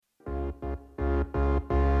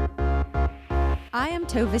I am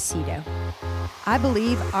Tova Cito. I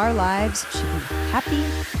believe our lives should be happy,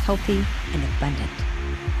 healthy, and abundant.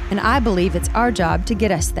 And I believe it's our job to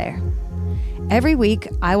get us there. Every week,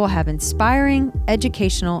 I will have inspiring,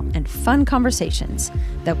 educational, and fun conversations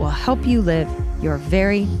that will help you live your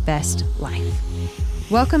very best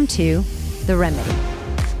life. Welcome to The Remedy.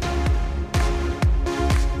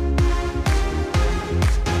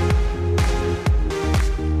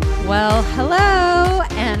 Well, hello,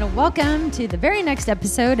 and welcome to the very next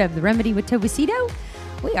episode of The Remedy with Tova Cito.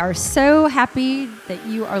 We are so happy that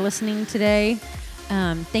you are listening today.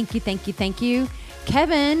 Thank you.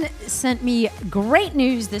 Kevin sent me great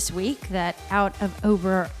news this week that out of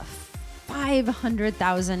over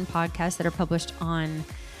 500,000 podcasts that are published on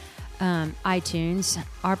iTunes,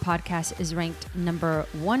 our podcast is ranked number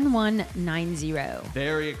 1190.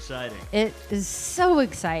 Very exciting. It is so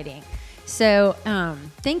exciting. So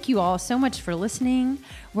thank you all so much for listening.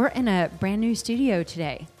 We're in a brand new studio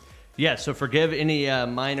today. Yeah, so forgive any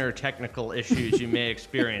minor technical issues you may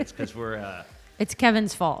experience because we're... It's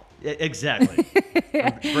Kevin's fault. Exactly.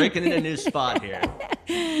 I'm breaking in a new spot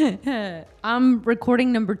here. I'm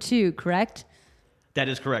recording number 2, correct? That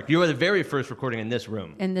is correct. You are the very first recording in this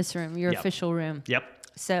room. In this room, your official room. Yep.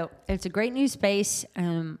 So it's a great new space.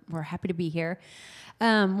 We're happy to be here.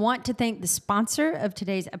 Want to thank the sponsor of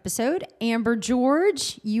today's episode, Amber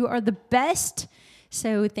George. You are the best.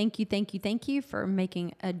 So thank you for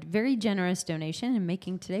making a very generous donation and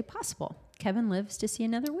making today possible. Kevin lives to see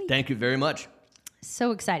another week. Thank you very much.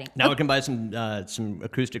 So exciting. Now we can buy some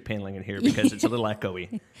acoustic paneling in here because it's a little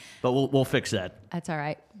echoey, but we'll fix that. That's all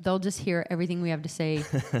right. They'll just hear everything we have to say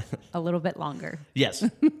a little bit longer. Yes.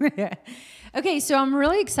 Okay, so I'm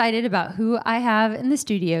really excited about who I have in the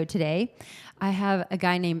studio today. I have a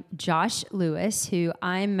guy named Josh Lewis who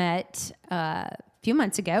I met a few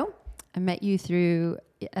months ago. I met you through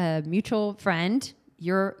a mutual friend,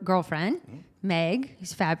 your girlfriend, Meg,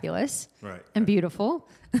 who's fabulous and beautiful.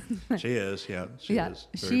 She is, yeah. She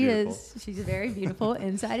is. She's very beautiful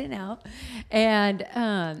inside and out.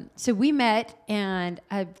 And so we met, and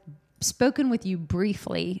I've spoken with you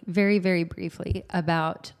briefly, very, very briefly,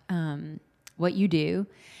 about what you do.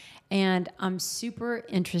 And I'm super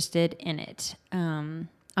interested in it.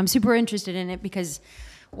 Because,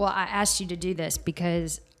 well, I asked you to do this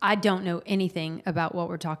because I don't know anything about what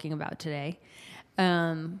we're talking about today.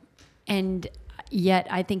 And yet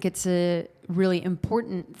I think it's a really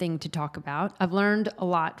important thing to talk about. I've learned a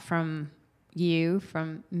lot from you,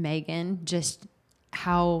 from Megan, just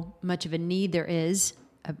how much of a need there is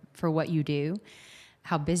for what you do,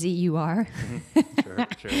 how busy you are. Sure.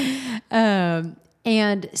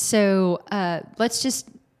 And so let's just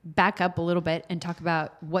back up a little bit and talk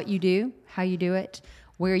about what you do, how you do it,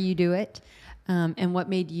 where you do it, and what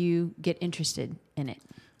made you get interested in it.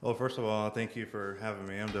 Well, first of all, thank you for having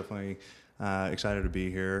me. I'm definitely excited to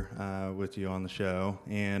be here with you on the show.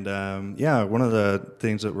 And one of the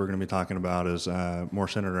things that we're going to be talking about is more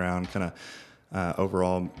centered around kind of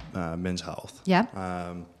overall men's health.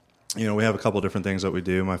 Yeah. We have a couple different things that we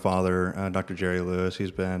do. My father, Dr. Jerry Lewis, he's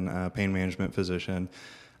been a pain management physician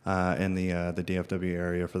in the DFW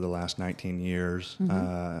area for the last 19 years,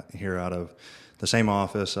 here out of the same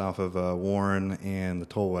office off of Warren and the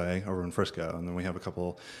Tollway over in Frisco. And then we have a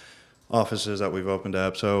couple offices that we've opened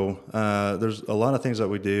up. So there's a lot of things that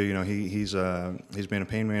we do. He's been a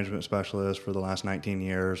pain management specialist for the last 19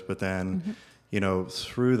 years, but then,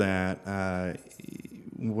 through that,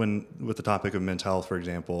 with the topic of men's health, for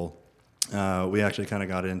example, we actually kind of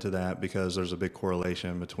got into that because there's a big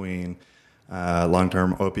correlation between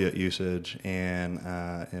long-term opiate usage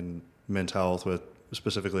and men's health, with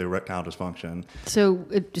specifically erectile dysfunction. So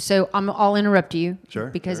I'll interrupt you,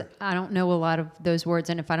 because sure. I don't know a lot of those words,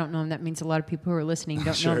 and if I don't know them, that means a lot of people who are listening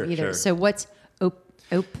don't know them either. Sure. So what's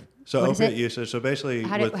opiate usage. So basically,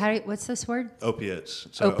 what's this word? Opiates.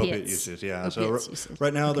 So opiate usage. Yeah.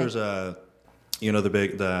 Right now there's the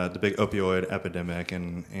big opioid epidemic,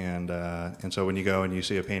 and so when you go and you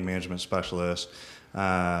see a pain management specialist,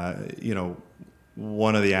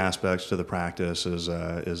 one of the aspects to the practice is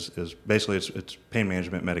basically it's pain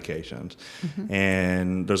management medications,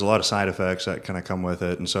 and there's a lot of side effects that kind of come with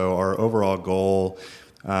it. And so our overall goal,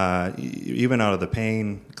 even out of the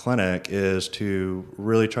pain clinic, is to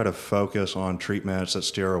really try to focus on treatments that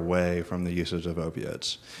steer away from the usage of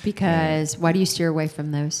opiates. Because why do you steer away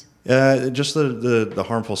from those? Just the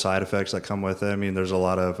harmful side effects that come with it. I mean, there's a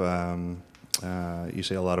lot of you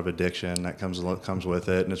see a lot of addiction that comes with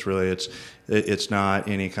it, and it's not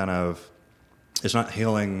any kind of it's not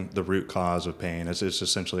healing the root cause of pain. It's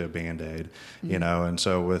essentially a Band-Aid, you know. And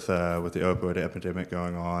so with the opioid epidemic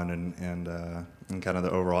going on and kind of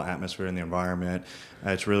the overall atmosphere in the environment,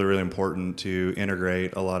 it's really, really important to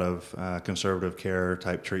integrate a lot of conservative care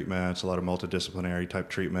type treatments, a lot of multidisciplinary type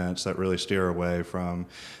treatments that really steer away from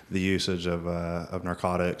the usage of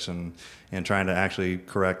narcotics and trying to actually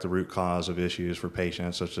correct the root cause of issues for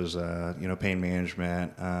patients, such as pain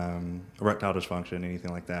management, erectile dysfunction,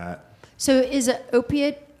 anything like that. So is an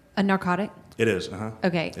opiate a narcotic? It is.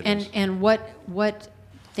 Okay. And what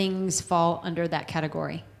things fall under that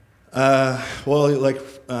category? Well, like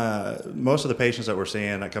most of the patients that we're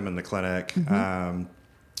seeing that come in the clinic, you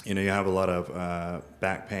have a lot of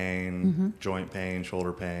back pain, joint pain,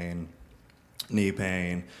 shoulder pain, knee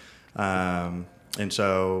pain, and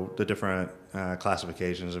so the different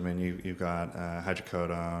classifications. I mean, you've got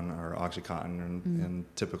hydrocodone or OxyContin and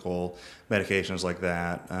typical medications like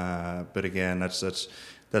that. But again, that's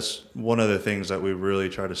one of the things that we really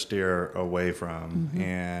try to steer away from.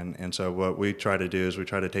 And so what we try to do is we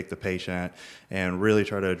try to take the patient and really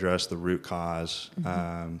try to address the root cause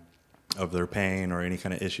of their pain or any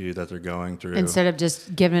kind of issue that they're going through. Instead of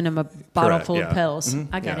just giving them a bottle Correct, full yeah. of pills.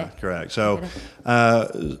 I get it. Correct. So,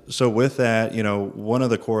 so with that, one of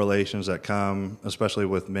the correlations that come, especially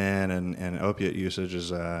with men and opiate usage, is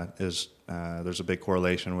there's a big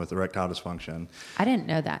correlation with erectile dysfunction. I didn't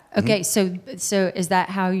know that. Okay, so is that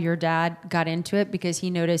how your dad got into it? Because he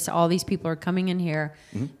noticed all these people are coming in here.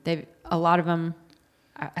 A lot of them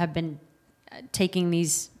have been taking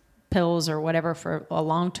these pills or whatever for a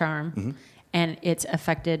long term, and it's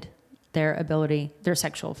affected their ability, their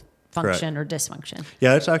sexual function or dysfunction.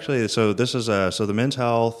 Yeah, it's actually, so this is, so the Men's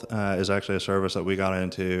Health is actually a service that we got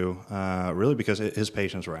into really because his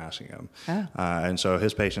patients were asking him. And so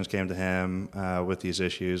his patients came to him with these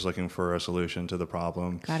issues looking for a solution to the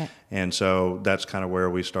problem. Got it. And so that's kind of where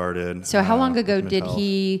we started. So how long ago did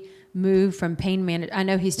he move from pain management? I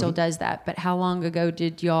know he still does that, but how long ago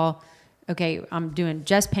did y'all... Okay, I'm doing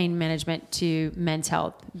just pain management to Men's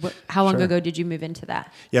Health. How long ago did you move into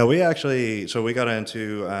that? Yeah, we got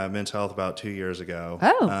into Men's Health about 2 years ago.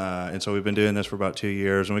 And so we've been doing this for about 2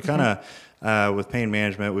 years. And we kind of, with pain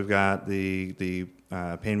management, we've got the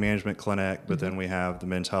pain management clinic, but then we have the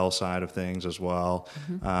Men's Health side of things as well.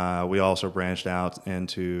 We also branched out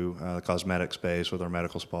into the cosmetic space with our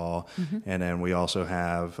medical spa. And then we also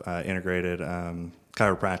have integrated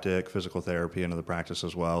chiropractic, physical therapy into the practice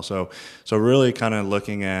as well. So really kind of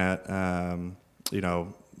looking at,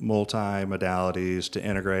 multi-modalities to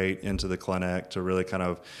integrate into the clinic to really kind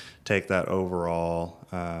of take that overall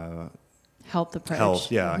health approach.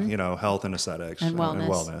 Health, health and aesthetics. And wellness. And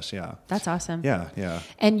wellness, yeah. That's awesome. Yeah.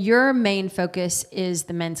 And your main focus is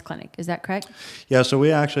the men's clinic, is that correct? Yeah,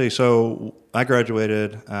 I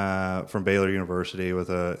graduated from Baylor University with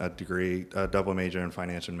a degree, a double major in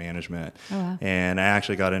finance and management. Oh, wow. And I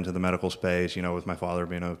actually got into the medical space, with my father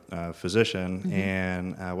being a physician.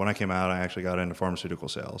 And when I came out, I actually got into pharmaceutical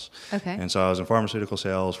sales. Okay. And so I was in pharmaceutical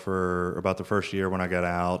sales for about the first year when I got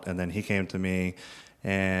out. And then he came to me,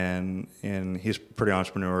 and he's pretty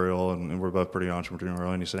entrepreneurial, and we're both pretty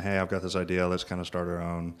entrepreneurial. And he said, "Hey, I've got this idea. Let's kind of start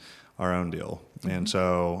our own deal." And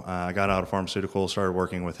so I got out of pharmaceuticals, started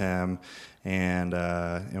working with him, and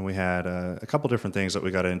we had a couple different things that we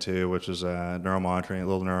got into, which is neuromonitoring, a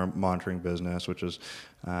little neuromonitoring business, which is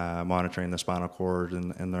monitoring the spinal cord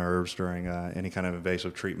and nerves during any kind of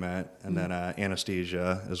invasive treatment, and then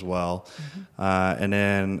anesthesia as well. And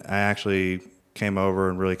then I actually came over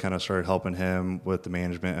and really kind of started helping him with the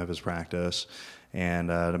management of his practice and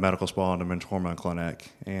the medical spa and the men's hormone clinic.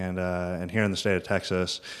 And here in the state of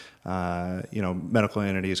Texas, medical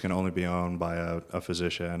entities can only be owned by a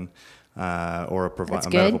physician or a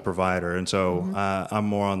medical provider. And so I'm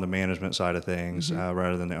more on the management side of things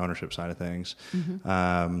rather than the ownership side of things.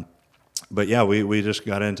 But yeah, we just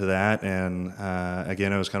got into that, and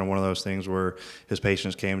again, it was kind of one of those things where his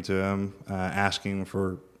patients came to him asking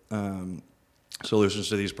for solutions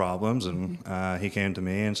to these problems, and he came to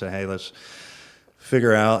me and said, "Hey, let's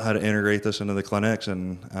figure out how to integrate this into the clinics."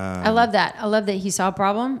 And I love that. I love that he saw a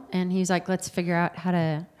problem and he's like, "Let's figure out how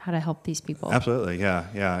to help these people." Absolutely,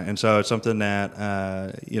 yeah. And so it's something that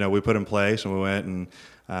we put in place, and we went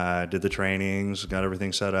and did the trainings, got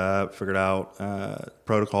everything set up, figured out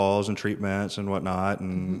protocols and treatments and whatnot,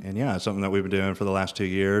 and yeah, it's something that we've been doing for the last 2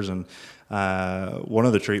 years, and One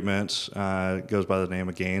of the treatments goes by the name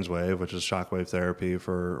of Gainswave, which is shockwave therapy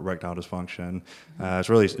for erectile dysfunction.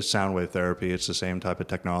 It's sound wave therapy. It's the same type of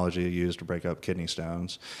technology used to break up kidney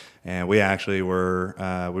stones. And we actually were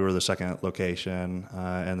the second location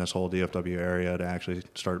in this whole DFW area to actually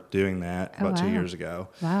start doing that about 2 years ago.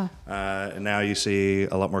 Wow. And now you see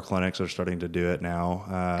a lot more clinics are starting to do it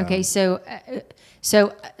now. Okay, so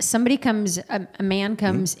somebody comes, a man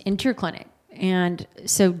comes into your clinic, and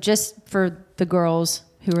so just for the girls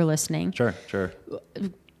who are listening, Sure.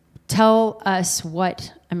 tell us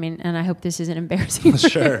what, I mean, and I hope this isn't embarrassing.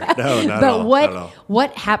 Sure. No, not but at all. what Not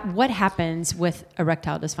at all. what happens with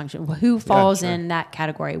erectile dysfunction? Who falls in that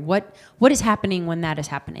category? What is happening when that is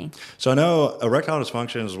happening? So I know erectile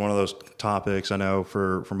dysfunction is one of those topics. I know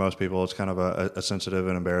for most people it's kind of a sensitive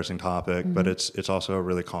and embarrassing topic, but it's also a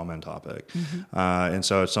really common topic. And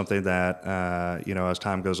so it's something that as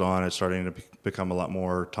time goes on, it's starting to become a lot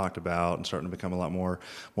more talked about and starting to become a lot more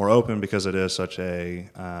open because it is such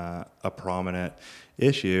a prominent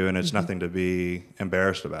issue, and it's nothing to be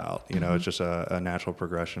embarrassed about. It's just a natural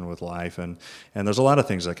progression with life, and there's a lot of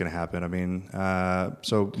things that can happen. I mean,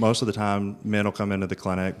 so most of the time men will come into the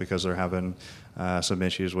clinic because they're having some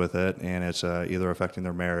issues with it, and it's either affecting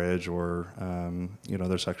their marriage or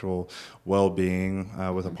their sexual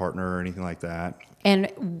well-being with a partner or anything like that.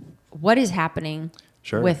 And what is happening?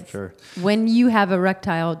 Sure. When you have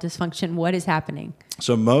erectile dysfunction, what is happening?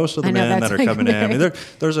 So most of the men that are like coming in, I mean,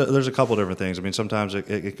 there's a couple different things. I mean, sometimes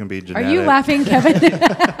it can be genetic. Are you laughing, Kevin?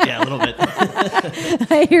 Yeah, a little bit.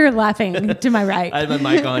 I hear laughing to my right. I have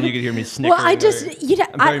my mic on. You can hear me snickering. Well,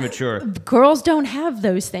 I'm very mature. Girls don't have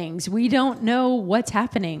those things. We don't know what's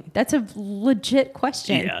happening. That's a legit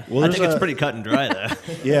question. Yeah, well, I think it's pretty cut and dry, though.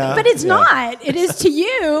 Yeah, but it's not. It is to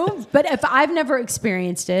you. But if I've never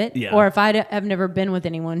experienced it, or if I have never been with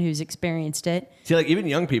anyone who's experienced it, see, like even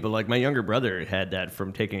young people, like my younger brother had that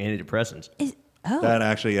from taking antidepressants. That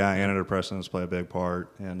actually, antidepressants play a big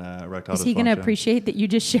part in erectile dysfunction. Is he going to appreciate that you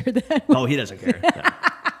just shared that? Oh, he doesn't care.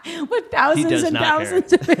 No. With thousands and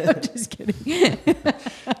thousands of it. I'm just kidding.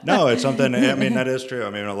 No, it's something. I mean, that is true.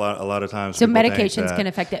 I mean, a lot of times. So medications can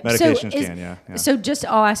affect it. Medications can, yeah. So just,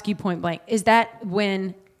 I'll ask you point blank: is that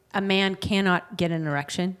when a man cannot get an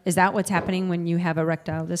erection? Is that what's happening when you have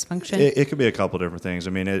erectile dysfunction? It could be a couple different things. I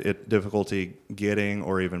mean, difficulty getting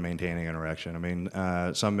or even maintaining an erection. I mean,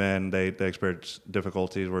 some men, they experience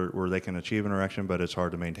difficulties where they can achieve an erection, but it's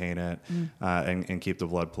hard to maintain it and keep the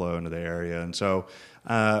blood flow into the area. And so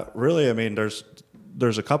really, I mean,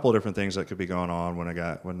 there's a couple of different things that could be going on when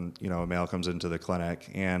a male comes into the clinic,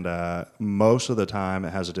 and most of the time it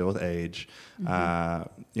has to deal with age.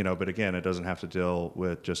 But again, it doesn't have to deal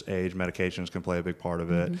with just age. Medications can play a big part of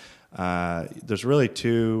it. There's really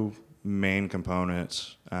two main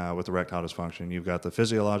components with erectile dysfunction. You've got the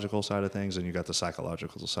physiological side of things, and you've got the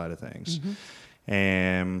psychological side of things.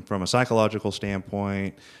 And from a psychological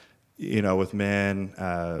standpoint, with men,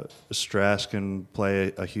 stress can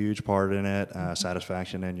play a huge part in it.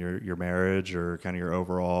 Satisfaction in your marriage or kind of your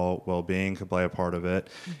overall well-being could play a part of it.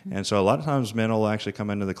 And so a lot of times men will actually come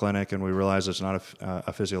into the clinic and we realize it's not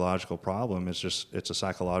a physiological problem. It's a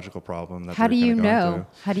psychological problem. That How do you know? Through.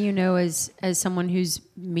 How do you know as someone who's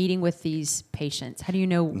meeting with these patients? How do you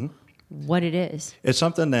know what it is? It's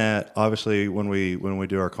something that obviously when we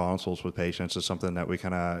do our consults with patients, it's something that we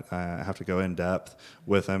kind of have to go in depth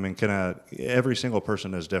with them, and kind of every single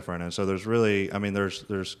person is different, and so there's really, I mean,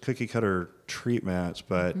 there's cookie cutter treatments,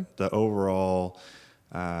 but the overall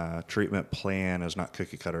treatment plan is not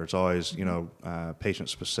cookie cutter. It's always patient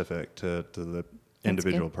specific to the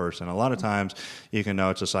individual person. A lot of times you can know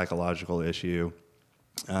it's a psychological issue.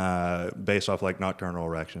 Based off like nocturnal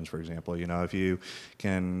erections, for example, if you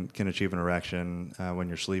can achieve an erection when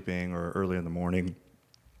you're sleeping or early in the morning,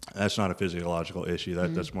 that's not a physiological issue.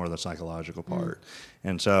 That's more the psychological part.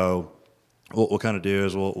 And so what we'll kind of do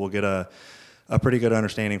is we'll get a pretty good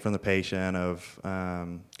understanding from the patient of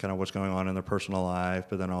kind of what's going on in their personal life,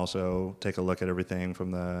 but then also take a look at everything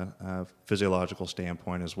from the physiological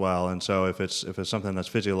standpoint as well. And so if it's something that's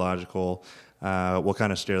physiological, we'll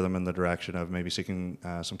kind of steer them in the direction of maybe seeking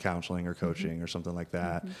some counseling or coaching or something like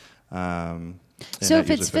that. So if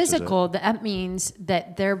it's physical, that means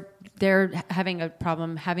that they're having a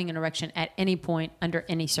problem having an erection at any point under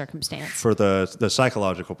any circumstance. For the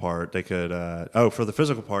psychological part, they could. For the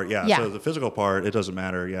physical part, yeah. So the physical part, it doesn't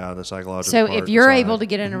matter. Yeah, the psychological. So part, if you're able to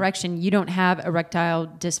get an erection, you don't have erectile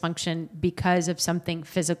dysfunction because of something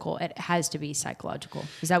physical. It has to be psychological.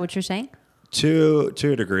 Is that what you're saying? To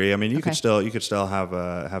a degree. I mean, you could still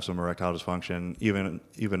have some erectile dysfunction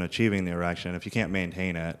even achieving the erection if you can't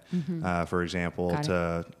maintain it. For example,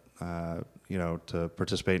 to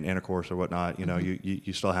participate in intercourse or whatnot,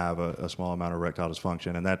 you still have a small amount of erectile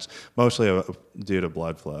dysfunction, and that's mostly due to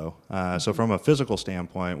blood flow. So from a physical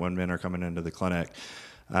standpoint, when men are coming into the clinic,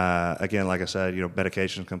 again, like I said,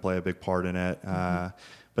 medications can play a big part in it,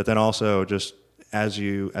 but then also just as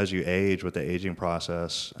you age with the aging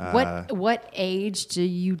process. What age do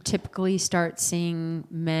you typically start seeing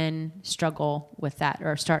men struggle with that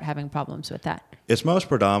or start having problems with that? It's most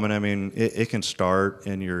predominant. I mean, it can start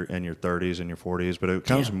in your 30s and your 40s, but it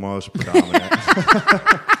becomes most predominant.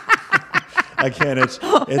 Again, it's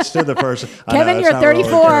to the person. Kevin, you're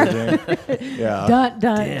 34. Really yeah. Dun,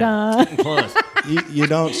 dun, dun. Close. You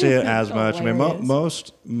don't see it as much. I mean,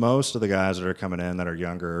 Hilarious. most of the guys that are coming in that are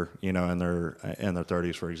younger, in their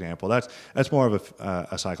 30s, for example, that's more of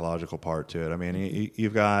a psychological part to it. I mean,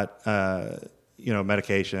 you've got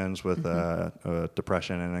medications with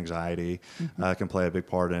depression and anxiety can play a big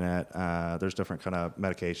part in it. There's different kind of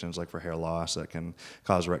medications like for hair loss that can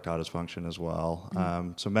cause erectile dysfunction as well.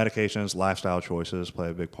 So medications, lifestyle choices play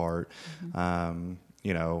a big part. How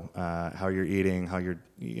you're eating, how you're,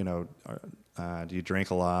 do you drink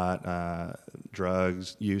a lot,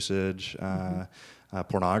 drugs usage,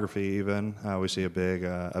 pornography even. We see a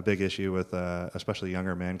big issue with especially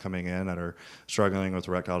younger men coming in that are struggling with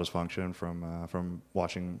erectile dysfunction from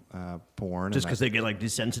watching porn. Just because they get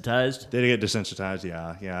desensitized? They get desensitized,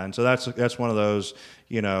 yeah. And so that's one of those,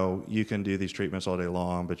 you can do these treatments all day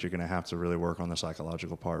long, but you're going to have to really work on the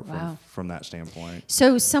psychological part from that standpoint.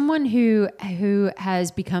 So someone who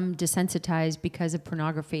has become desensitized because of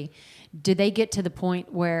pornography, do they get to the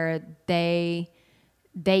point where they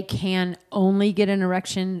can only get an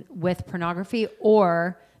erection with pornography,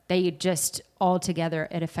 or they just altogether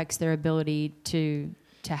it affects their ability to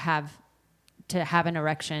have an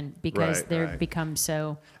erection because they've become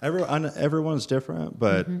so. Everyone's different,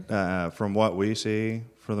 but from what we see,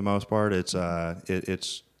 for the most part, they get so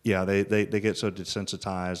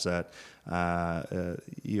desensitized that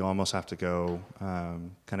you almost have to go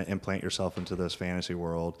kind of implant yourself into this fantasy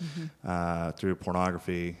world through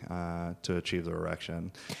pornography to achieve the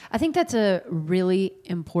erection. I think that's a really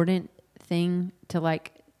important thing to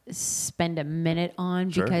spend a minute on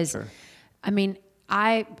because, I mean,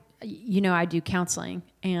 I do counseling,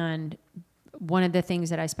 and one of the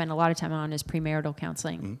things that I spend a lot of time on is premarital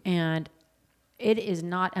counseling, and it is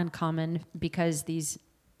not uncommon because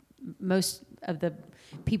most of the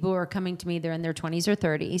people who are coming to me, they're in their 20s or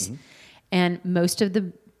 30s, and most of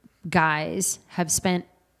the guys have spent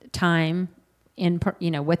time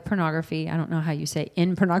with pornography. I don't know how you say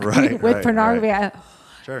in pornography, pornography. Right.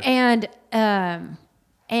 Sure. And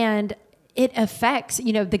it affects,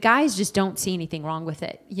 the guys just don't see anything wrong with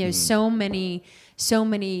it. So many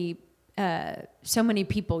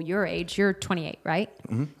people your age, you're 28, right?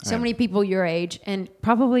 So many people your age, and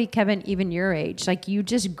probably Kevin, even your age, you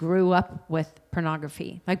just grew up with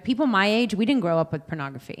pornography. People my age, we didn't grow up with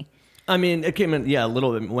pornography. I mean, it came in, a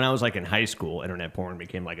little bit. When I was in high school, internet porn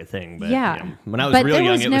became a thing. But when I was real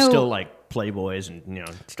young, it was still Playboys and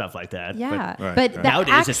stuff like that. Yeah, but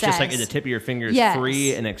nowadays it's just at the tip of your fingers,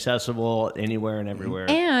 free and accessible anywhere and everywhere.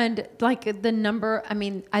 And the number,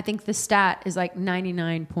 I think the stat is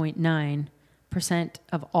 99.9%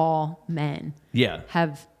 of all men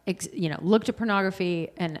have looked at pornography,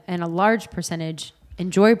 and a large percentage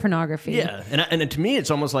enjoy pornography. Yeah, and to me, it's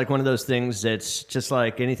almost like one of those things that's just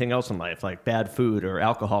like anything else in life, like bad food or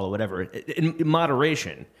alcohol or whatever. In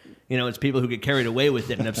moderation, it's people who get carried away with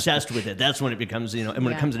it and obsessed with it. That's when it becomes, and when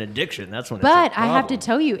it becomes an addiction, that's when it's a problem. But I have to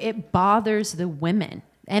tell you, it bothers the women.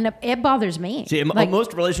 And it bothers me. See,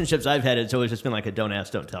 most relationships I've had, it's always just been a don't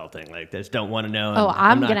ask, don't tell thing. They just don't want to know. Oh,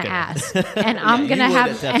 I'm going to ask. And I'm going to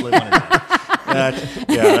have... definitely want to know.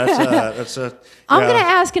 I'm going to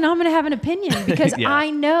ask, and I'm going to have an opinion because I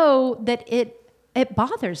know that it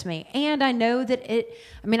bothers me. And I know that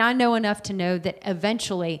I know enough to know that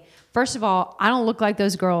eventually, first of all, I don't look like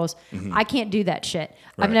those girls. I can't do that shit.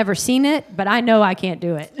 Right. I've never seen it, but I know I can't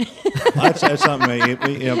do it. That's something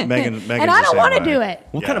Megan's and I don't want to do it.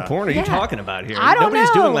 What kind of porn are you talking about here? I don't know.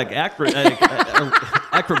 Nobody's doing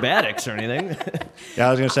acrobatics or anything. Yeah, I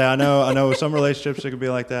was going to say, I know some relationships it could be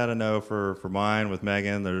like that. I know for mine with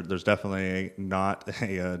Megan, there's definitely not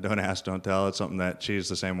a don't ask, don't tell. It's something that she's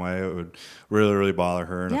the same way. It would really, really bother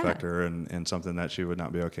her and affect her, and something that she would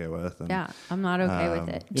not be okay with. And, I'm not okay with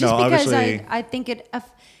it. Just because I think it,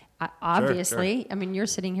 obviously, sure. You're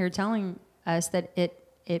sitting here telling us that it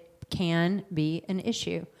can be an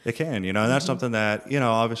issue. It can, and that's something that,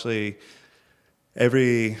 obviously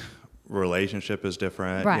every relationship is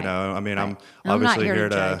different. Right. I'm obviously here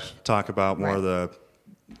to talk about more of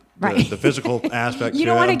Right. the physical aspect. You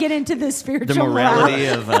don't want to get into the spiritual The morality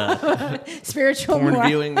of spiritual porn morality.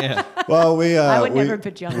 viewing. Yeah. Well, I would never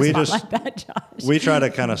put you on the spot like that, Josh. We try to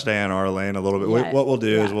kind of stay in our lane a little bit. Yeah. What we'll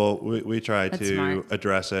do is we try That's to smart.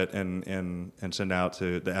 address it and send out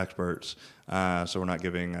to the experts. So we're not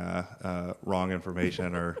giving wrong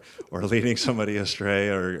information or leading somebody astray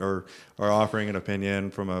or offering an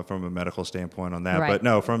opinion from a medical standpoint on that. Right. But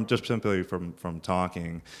no, from just simply from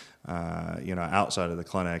talking, outside of the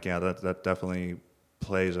clinic, that definitely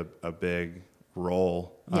plays a big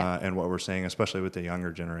role in what we're seeing, especially with the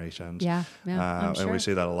younger generations. Yeah, I'm sure. And we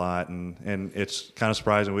see that a lot, and it's kind of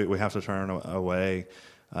surprising. We have to turn away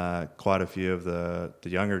quite a few of the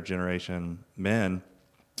younger generation men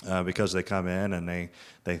because they come in and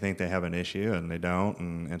they think they have an issue and they don't,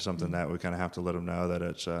 and it's something that we kind of have to let them know that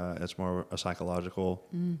it's more a psychological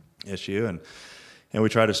issue, and we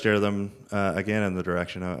try to steer them again in the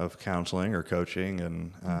direction of counseling or coaching,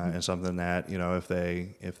 and something that if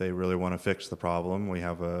they really want to fix the problem, we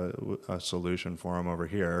have a solution for them over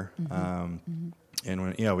here, and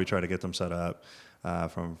we try to get them set up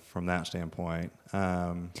from that standpoint.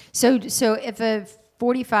 So if a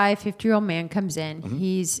 45, 50-year-old man comes in,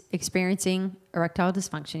 he's experiencing erectile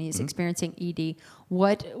dysfunction, he's experiencing ED.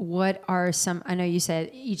 What are some, I know you said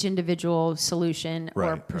each individual solution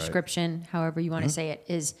or prescription, however you want to say it,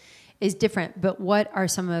 is different, but what are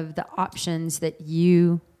some of the options that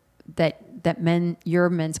your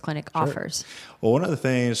men's clinic offers? Well, one of the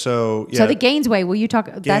things, so the Gaines Way, will you talk,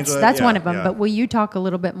 that's one of them, yeah. But will you talk a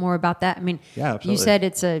little bit more about that? I mean, Yeah, absolutely. you said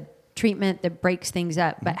it's a treatment that breaks things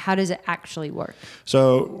up, but how does it actually work?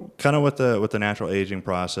 So kind of with the natural aging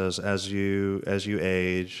process, as you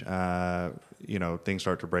age, things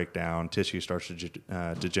start to break down, tissue starts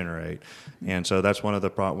to degenerate, and so that's one of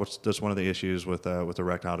the issues with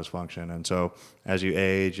erectile dysfunction. And so as you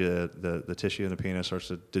age, the tissue in the penis starts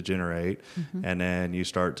to degenerate, and then you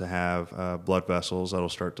start to have blood vessels that'll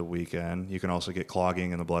start to weaken. You can also get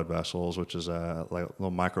clogging in the blood vessels, which is like a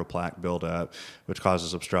little microplaque buildup, which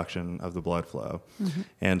causes obstruction of the blood flow.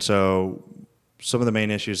 And so some of the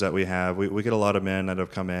main issues that we have, we get a lot of men that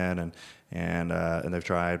have come in and they've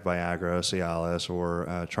tried Viagra, Cialis, or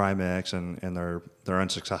Trimix, and they're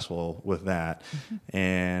unsuccessful with that.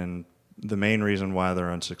 And the main reason why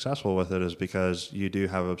they're unsuccessful with it is because you do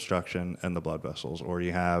have obstruction in the blood vessels, or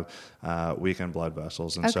you have weakened blood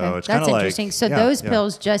vessels, and so it's kind of like, interesting. So those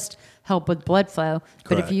pills just help with blood flow,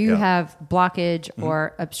 but if you have blockage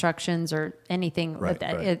or obstructions or anything with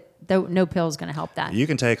that, no pill is going to help that. You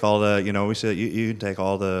can take all the, we say you can take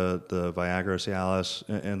all the Viagra, Cialis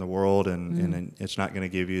in the world, and it's not going to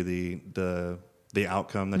give you the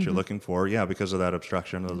outcome that you're looking for, because of that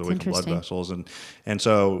obstruction of the weakened blood vessels, and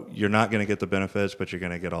so you're not going to get the benefits, but you're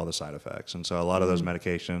going to get all the side effects. And so a lot of those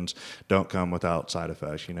medications don't come without side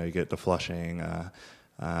effects. You get deflushing.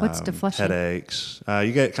 What's deflushing? Headaches.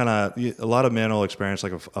 You get a lot of men will experience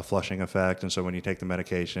like a flushing effect, and so when you take the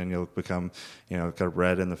medication, you'll become kind of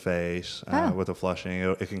red in the face with the flushing.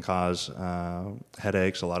 It can cause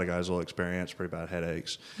headaches. A lot of guys will experience pretty bad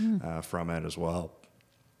headaches from it as well.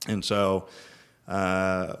 And so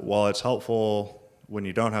while it's helpful when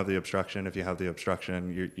you don't have the obstruction, if you have the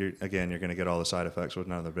obstruction, you're going to get all the side effects with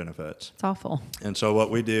none of the benefits. It's awful. And so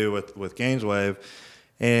what we do with GainsWave,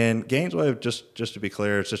 and GainsWave, just to be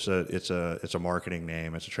clear, it's a marketing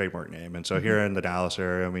name, it's a trademark name. And so here in the Dallas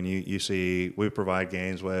area, I mean, you see we provide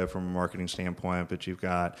GainsWave from a marketing standpoint, but you've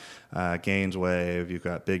got GainsWave, you've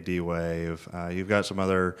got Big D Wave, you've got some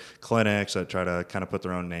other clinics that try to kind of put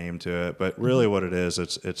their own name to it. But really, what it is,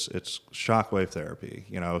 it's shockwave therapy,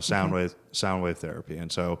 sound wave therapy.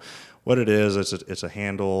 And so what it is, it's a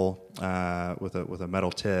handle with a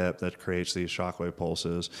metal tip that creates these shockwave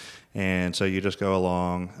pulses, and so you just go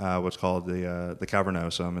along what's called the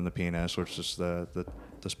cavernosum in the penis, which is the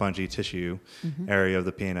spongy tissue area of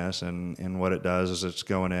the penis, and what it does is it's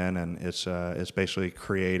going in and it's basically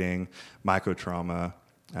creating microtrauma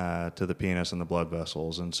to the penis and the blood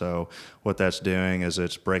vessels. And so what that's doing is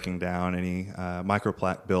it's breaking down any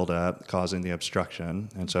microplaque buildup causing the obstruction,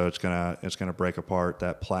 and so it's gonna break apart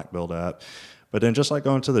that plaque buildup. But then just like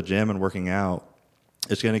going to the gym and working out,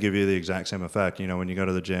 it's going to give you the exact same effect. When you go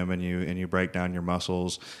to the gym and you break down your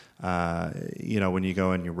muscles, when you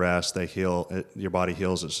go and you rest, they heal. Your body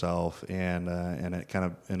heals itself, and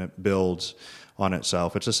it builds on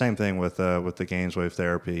itself. It's the same thing with the GainsWave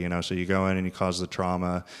therapy. So you go in and you cause the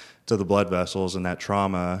trauma to the blood vessels, and that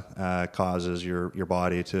trauma causes your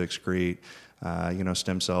body to excrete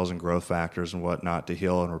stem cells and growth factors and whatnot to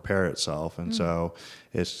heal and repair itself. And so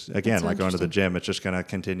it's, again, like going to the gym, it's just going to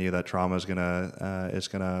continue. That trauma is going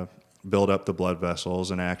to build up the blood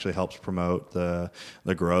vessels, and it actually helps promote the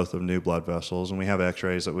growth of new blood vessels. And we have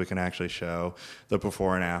x-rays that we can actually show the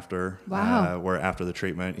before and after. Wow. Where after the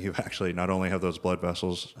treatment, you actually not only have those blood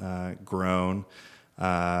vessels grown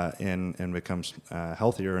and becomes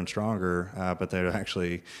healthier and stronger, but they're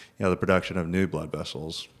actually, the production of new blood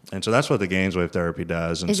vessels. And so that's what the Gainswave therapy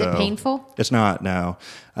does. And Is it painful? It's not, no.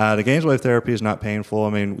 The Gainswave therapy is not painful. I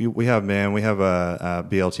mean, we have a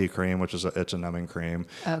BLT cream, which is it's a numbing cream.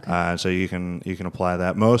 Okay. So you can apply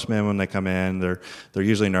that. Most men, when they come in, they're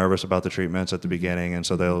usually nervous about the treatments at the beginning, and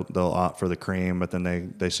so they'll opt for the cream, but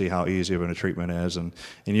then they see how easy of a treatment is, and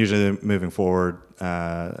usually moving forward,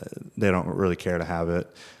 they don't really care to have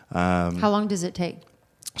it. How long does it take?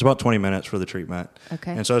 It's about 20 minutes for the treatment.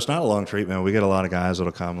 Okay. And so it's not a long treatment. We get a lot of guys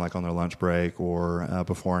that'll come like on their lunch break or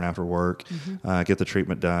before and after work, get the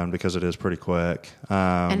treatment done because it is pretty quick.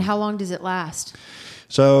 And how long does it last?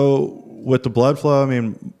 So with the blood flow, I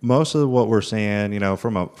mean, most of what we're seeing,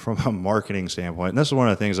 from a marketing standpoint, and this is one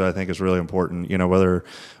of the things that I think is really important,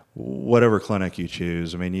 whatever clinic you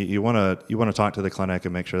choose. I mean, you want to talk to the clinic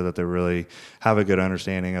and make sure that they really have a good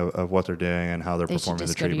understanding of what they're doing and how they're performing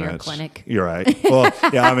the treatments. Go to your clinic. You're right. Well,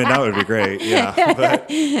 yeah, I mean, that would be great. Yeah.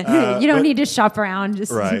 But, you don't need to shop around.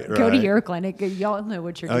 Just go to right. your clinic. Y'all know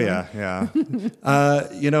what you're doing. Oh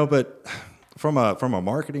yeah. But from a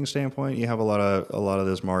marketing standpoint, you have a lot of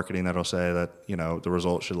this marketing that'll say that the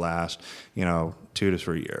results should last 2 to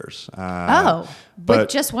 3 years. But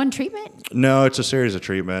just one treatment? No, it's a series of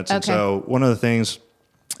treatments. Okay. And so one of the things,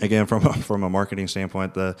 again, from a marketing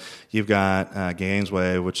standpoint, you've got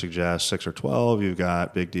Gainswave, which suggests 6 or 12. You've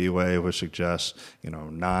got Big D Wave, which suggests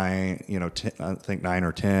 9. 10, I think 9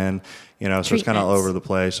 or 10. So it's kind of all over the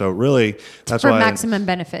place. So really, that's for why maximum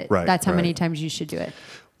benefit. Right. That's how many times you should do it.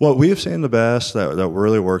 What we've seen the best that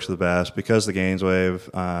really works the best, because the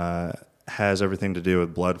Gainswave has everything to do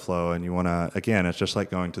with blood flow, and you want to, again, it's just like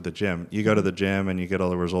going to the gym. You go to the gym and you get all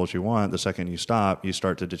the results you want. The second you stop, you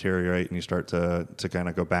start to deteriorate and you start to kind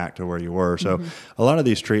of go back to where you were. So a lot of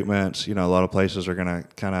these treatments, a lot of places are going to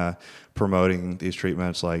kind of promoting these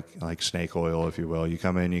treatments like snake oil, if you will. You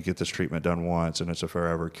come in, you get this treatment done once, and it's a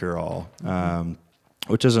forever cure-all.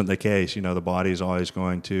 Which isn't the case. The body's always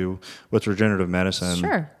going to, with regenerative medicine,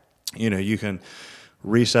 sure, you can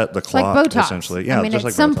reset the clock, like Botox. essentially. Yeah, I mean, just at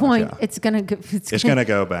like some Botox, point, yeah. it's going to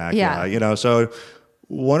go back. Yeah. So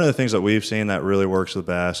one of the things that we've seen that really works the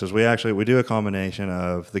best is we do a combination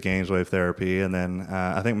of the Gainswave therapy, and then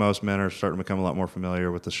I think most men are starting to become a lot more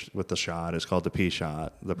familiar with the shot. It's called the P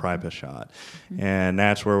shot, the Pripus shot, and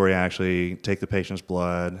that's where we actually take the patient's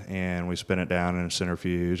blood and we spin it down in a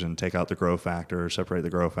centrifuge and take out the growth factors, separate the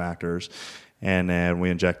growth factors, and then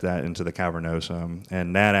we inject that into the cavernosum,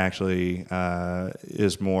 and that actually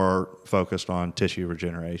is more focused on tissue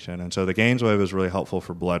regeneration. And so the Gainswave is really helpful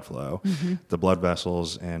for blood flow, the blood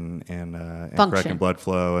vessels, and correcting blood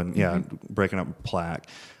flow, and breaking up plaque.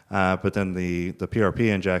 But then the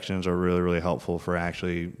PRP injections are really, really helpful for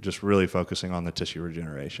actually just really focusing on the tissue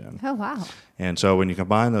regeneration. Oh, wow. And so when you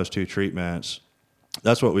combine those two treatments,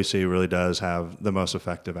 that's what we see really does have the most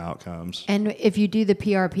effective outcomes. And if you do the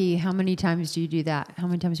PRP, how many times do you do that? How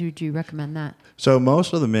many times would you recommend that? So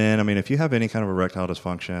most of the men, I mean, if you have any kind of erectile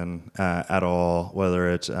dysfunction at all, whether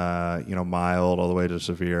it's mild all the way to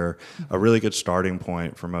severe, a really good starting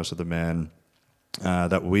point for most of the men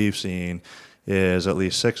that we've seen is at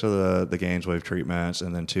least 6 of the Gainswave treatments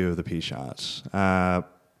and then 2 of the P shots. But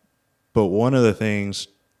one of the things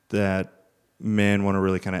that men want to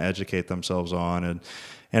really kind of educate themselves on, and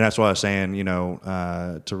that's why I was saying,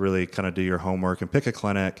 to really kind of do your homework and pick a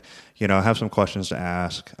clinic, have some questions to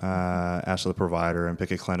ask the provider, and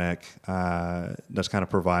pick a clinic that's kind of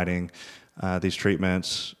providing these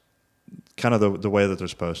treatments kind of the way that they're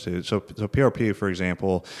supposed to. So PRP, for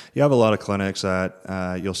example, you have a lot of clinics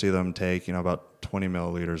that you'll see them take, about 20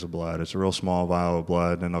 milliliters of blood. It's a real small vial of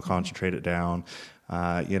blood, and they'll concentrate it down,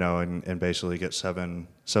 and basically get 7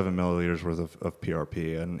 milliliters worth of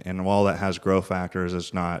PRP. And while that has growth factors,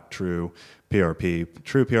 it's not true PRP.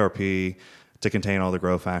 True PRP, to contain all the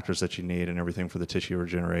growth factors that you need and everything for the tissue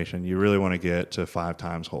regeneration, you really want to get to 5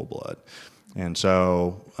 times whole blood. And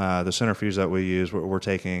so the centrifuge that we use, we're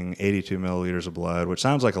taking 82 milliliters of blood, which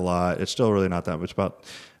sounds like a lot. It's still really not that much, about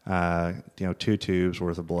 2 tubes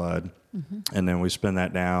worth of blood. And then we spin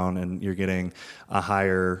that down, and you're getting a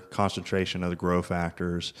higher concentration of the growth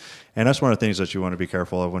factors. And that's one of the things that you want to be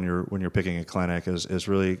careful of when you're picking a clinic is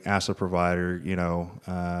really ask the provider,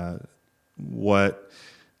 what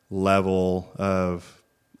level of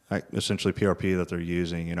essentially PRP that they're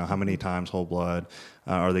using. How many times whole blood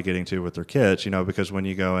are they getting to with their kits? Because when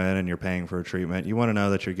you go in and you're paying for a treatment, you want to know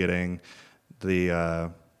that you're getting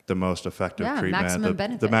the the most effective treatment, maximum the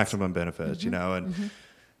benefits. maximum benefits,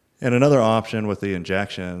 and another option with the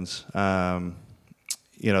injections, again,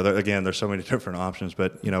 there's so many different options,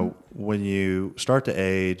 but, when you start to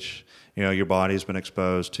age, your body's been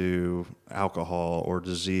exposed to alcohol or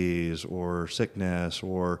disease or sickness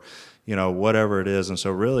or, whatever it is. And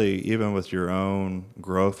so really, even with your own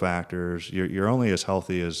growth factors, you're only as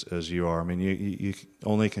healthy as you are. I mean, you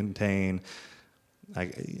only contain,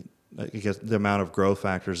 I guess, the amount of growth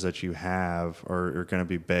factors that you have are going to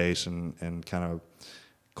be base and kind of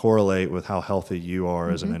correlate with how healthy you are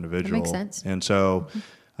as an individual. That makes sense. And so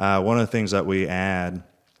one of the things that we add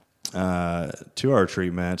to our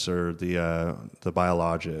treatments are the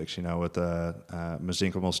biologics, with the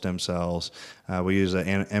mesenchymal stem cells. We use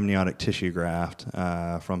an amniotic tissue graft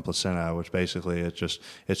from placenta, which basically it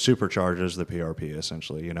supercharges the PRP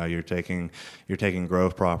essentially. You're taking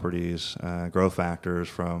growth properties, growth factors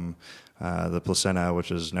from the placenta, which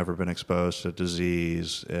has never been exposed to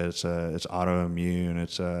disease. It's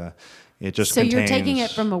autoimmune. It just so contains, you're taking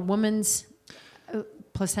it from a woman's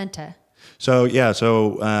placenta. So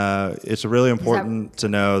it's really important to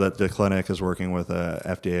know that the clinic is working with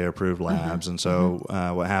FDA-approved labs, and so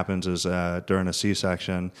what happens is during a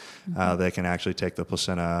C-section, they can actually take the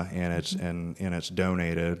placenta and it's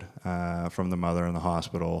donated from the mother in the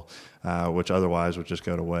hospital, which otherwise would just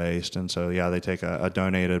go to waste. And so they take a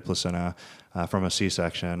donated placenta from a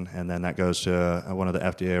C-section, and then that goes to one of the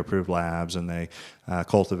FDA-approved labs, and they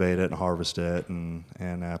cultivate it and harvest it and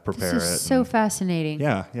prepare it. This is so fascinating.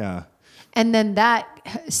 Yeah. And then that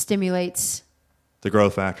stimulates the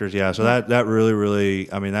growth factors. Yeah. So that really,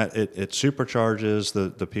 I mean, that it supercharges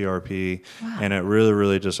the PRP, and it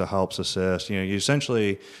really just helps assist. You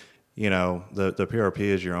essentially, the PRP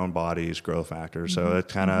is your own body's growth factor. So it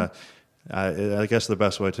kind of, I guess the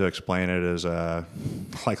best way to explain it is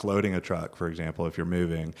like loading a truck, for example. If you're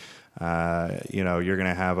moving, you're going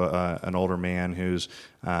to have an older man who's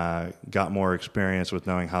got more experience with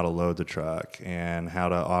knowing how to load the truck and how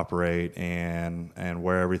to operate and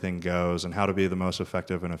where everything goes and how to be the most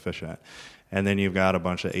effective and efficient. And then you've got a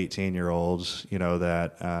bunch of 18-year-olds,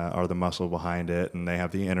 that are the muscle behind it, and they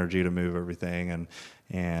have the energy to move everything.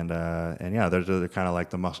 They're kind of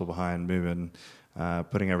like the muscle behind moving,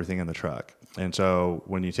 putting everything in the truck. And so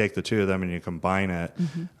when you take the two of them and you combine it,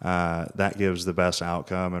 that gives the best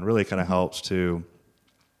outcome and really kind of helps to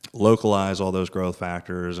localize all those growth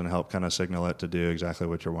factors and help kind of signal it to do exactly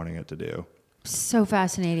what you're wanting it to do. So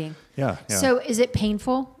fascinating. Yeah. So is it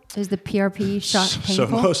painful? Is the PRP shot painful? So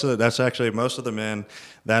most of the men,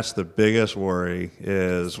 that's the biggest worry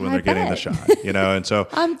is when they're getting the shot, and so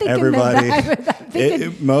I'm thinking everybody,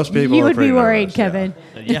 most people you are would be worried, nervous, Kevin.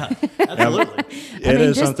 Yeah, absolutely. I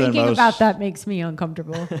mean, just thinking about that makes me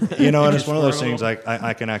uncomfortable. And it's one of those things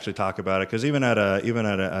I can actually talk about it because even at a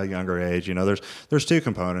younger age, there's two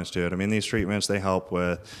components to it. I mean, these treatments, they help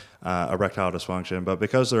with erectile dysfunction, but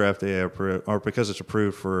because they're FDA approved or because it's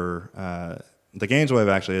approved for the GainsWave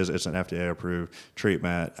actually it's an FDA-approved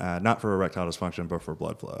treatment, not for erectile dysfunction, but for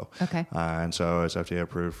blood flow. Okay. And so it's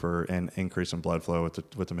FDA-approved for an increase in blood flow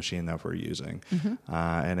with the machine that we're using.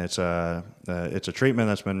 And it's a treatment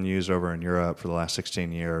that's been used over in Europe for the last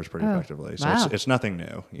 16 years pretty effectively. So it's nothing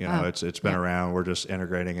new. It's been around. We're just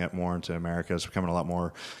integrating it more into America. It's becoming a lot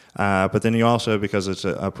more. But then you also, because it's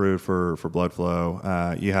approved for blood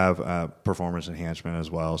flow, you have performance enhancement as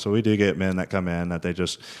well. So we do get men that come in that they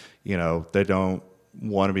just, they don't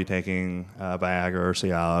want to be taking Viagra or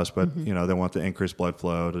Cialis, but they want the increased blood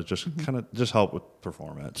flow to just kind of just help with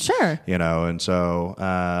performance. Sure. And so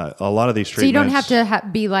a lot of these treatments. So you don't have to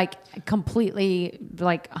be like completely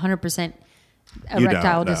like 100%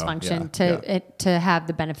 erectile dysfunction to have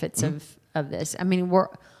the benefits of this. I mean, we're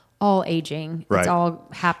all aging. Right. It's all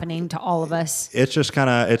happening to all of us. It's just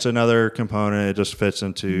it's another component. It just fits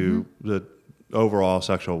into the overall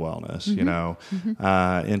sexual wellness,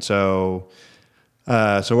 and so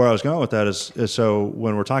where I was going with that is so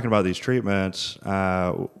when we're talking about these treatments,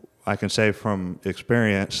 I can say from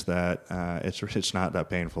experience that it's not that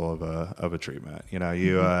painful of a treatment. You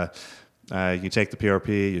take the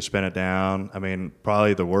PRP, you spin it down. I mean,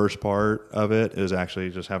 probably the worst part of it is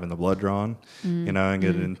actually just having the blood drawn, and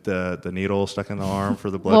getting the needle stuck in the arm for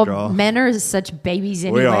the blood draw. Men are such babies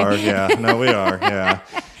anyway. We are, yeah. No, we are, yeah.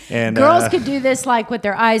 And girls could do this like with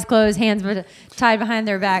their eyes closed, hands tied behind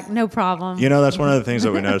their back, no problem. That's one of the things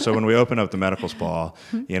that we noticed. So when we open up the medical spa,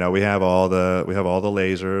 we have all the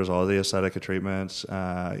lasers, all the aesthetic treatments,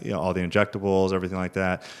 all the injectables, everything like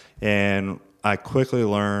that. And I quickly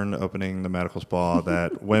learned opening the medical spa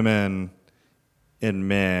that women and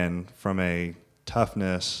men, from a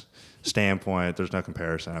toughness standpoint, there's no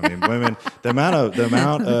comparison. I mean, women, the amount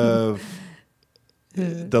of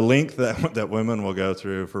the length that women will go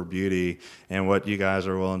through for beauty and what you guys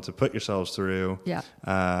are willing to put yourselves through. Yeah.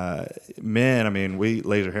 Men, I mean, we have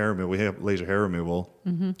laser hair removal,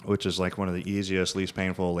 which is like one of the easiest, least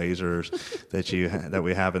painful lasers that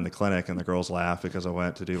we have in the clinic. And the girls laugh because I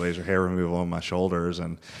went to do laser hair removal on my shoulders,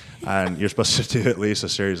 and you're supposed to do at least a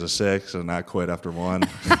series of 6 and not quit after 1.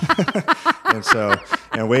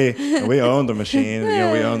 and we own the machine.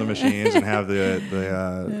 We own the machines and have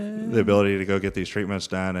the ability to go get these treatments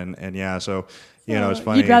done. And yeah, so it's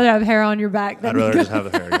funny. You'd rather have hair on your back than I'd rather just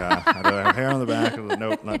have the hair. Yeah, I'd rather have hair on the back.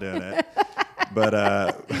 Nope, not doing it. But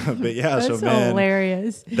yeah, That's so men,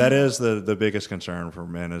 hilarious. that is the biggest concern for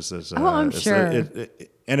men is this. I'm sure.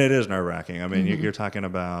 And it is nerve wracking. I mean, you're talking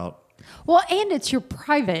about. Well, and it's your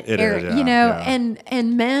private area,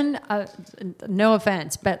 and men, no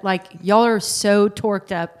offense, but like y'all are so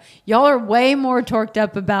torqued up. Y'all are way more torqued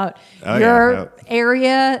up about your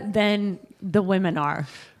area than the women are.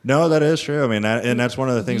 No, that is true. I mean, that's one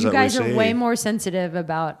of the things that we see. You guys are way more sensitive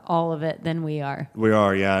about all of it than we are. We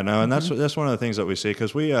are, yeah. No, and that's one of the things that we see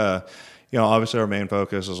because we, obviously our main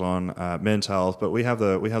focus is on men's health, but we have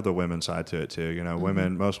the women's side to it too.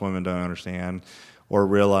 Most women don't understand or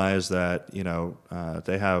realize that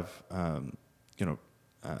they have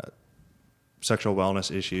sexual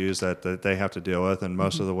wellness issues that they have to deal with, and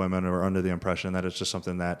most of the women are under the impression that it's just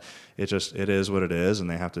something that it is what it is, and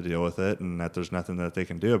they have to deal with it, and that there's nothing that they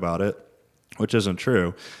can do about it, which isn't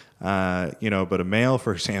true. But a male,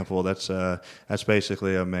 for example, that's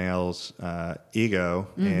basically a male's ego,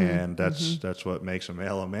 and that's what makes a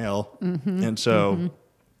male. And so,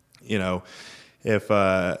 if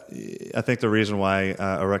I think the reason why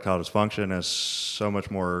erectile dysfunction is so much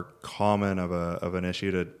more common of an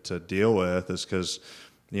issue to deal with is because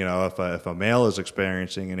if a male is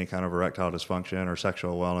experiencing any kind of erectile dysfunction or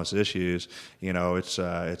sexual wellness issues,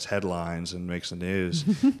 it's headlines and makes the news,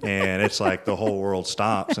 and it's like the whole world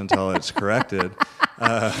stops until it's corrected.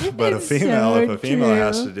 But if a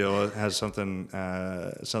female has something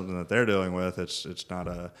that they're dealing with,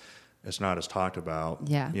 it's not as talked about.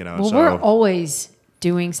 Yeah. Well, we're always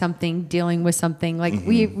doing something, dealing with something. Like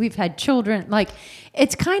we've had children. Like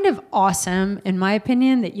it's kind of awesome, in my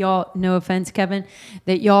opinion, that y'all, no offense, Kevin,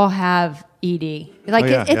 that y'all have ED. Like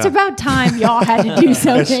it's about time y'all had to do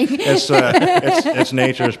something. It's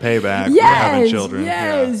nature's payback for having children.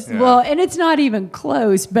 Yes. Yeah. Well, and it's not even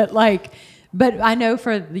close, but I know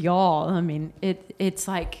for y'all, I mean, it's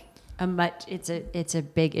like, it's a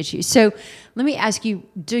big issue. So let me ask you,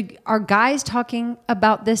 are guys talking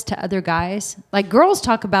about this to other guys? Like girls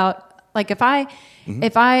talk about, like if I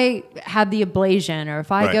have the ablation, or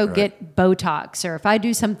if I get Botox, or if I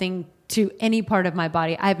do something to any part of my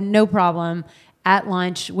body, I have no problem at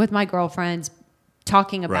lunch with my girlfriends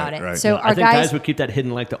talking about it. Right. So I think guys would keep that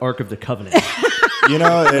hidden like the Ark of the Covenant.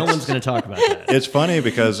 No one's going to talk about that. It's funny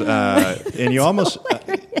because, and you almost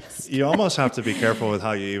have to be careful with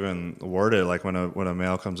how you even word it. Like when a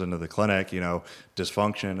male comes into the clinic,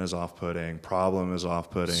 dysfunction is off-putting, problem is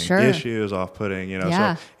off-putting, issue is off-putting.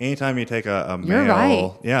 So anytime you take a male, you're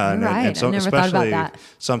right. Yeah, and so, I never thought about that.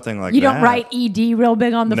 Something like you that. You don't write ED real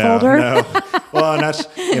big on the folder. No. Well, and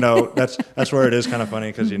that's where it is kind of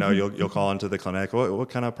funny because you'll call into the clinic. What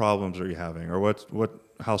kind of problems are you having, or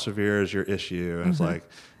how severe is your issue? And it's like,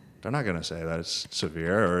 they're not going to say that it's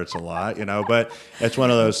severe or it's a lot, but it's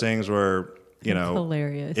one of those things where,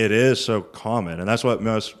 hilarious. It is so common. And that's what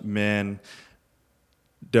most men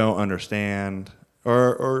don't understand,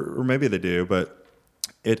 or maybe they do, but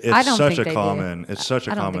it's such a common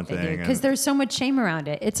thing. Because there's so much shame around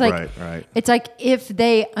it. It's like, right. It's like if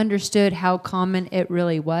they understood how common it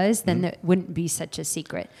really was, then it wouldn't be such a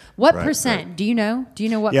secret. What percent? Right. Do you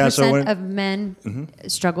know what percent of men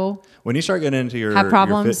struggle? When you start getting into have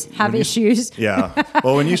problems, have issues. Yeah.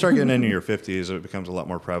 Well, when you start getting into your 50s, it becomes a lot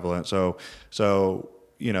more prevalent. So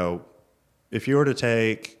if you were to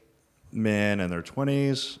take men in their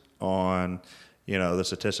 20s on, the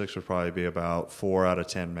statistics would probably be about 4 out of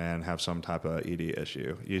 10 men have some type of ED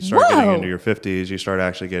issue. You start getting into your 50s, you start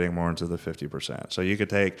actually getting more into the 50%. So you could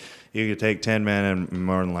take 10 men and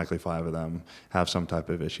more than likely 5 of them have some type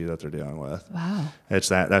of issue that they're dealing with. Wow.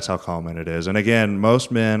 That's how common it is. And again,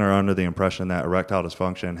 most men are under the impression that erectile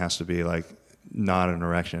dysfunction has to be like not an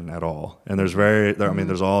erection at all. And there's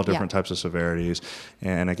there's all different types of severities.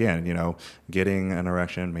 And again, getting an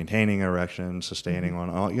erection, maintaining an erection, sustaining one,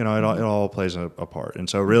 all, it all plays a part. And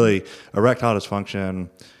so really erectile dysfunction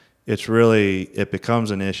it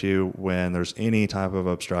becomes an issue when there's any type of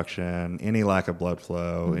obstruction, any lack of blood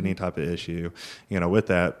flow, any type of issue, with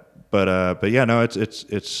that. But yeah, no,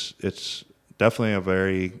 it's definitely a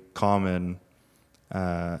very common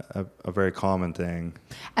thing.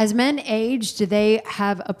 As men age, do they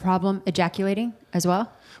have a problem ejaculating as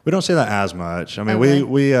well? We don't see that as much. I mean, really?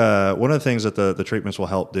 we one of the things that the treatments will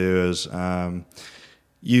help do is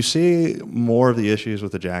you see more of the issues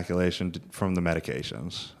with ejaculation from the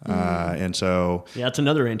medications, and so that's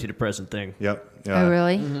another antidepressant thing. Yep. Yeah. Oh,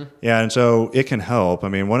 really? Mm-hmm. Yeah, and so it can help. I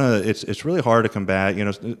mean, it's really hard to combat.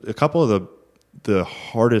 A couple of the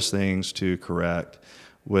hardest things to correct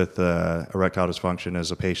with erectile dysfunction is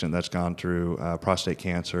a patient that's gone through prostate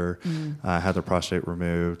cancer, had their prostate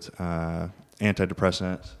removed,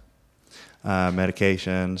 antidepressants,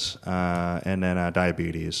 medications, and then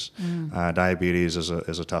diabetes. Diabetes is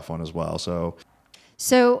a tough one as well.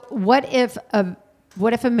 So what if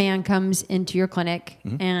a man comes into your clinic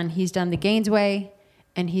and he's done the Gainesway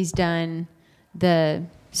and he's done the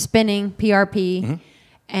spinning PRP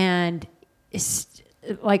and is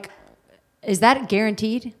that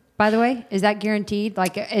guaranteed? By the way, is that guaranteed?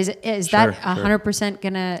 Like, is that 100%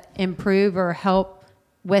 going to improve or help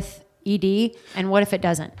with ED? And what if it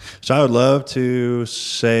doesn't? So I would love to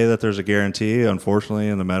say that there's a guarantee. Unfortunately,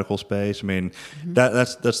 in the medical space, I mean,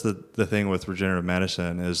 that's the thing with regenerative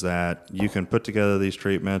medicine is that you can put together these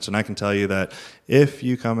treatments, and I can tell you that if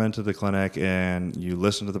you come into the clinic and you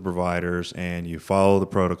listen to the providers and you follow the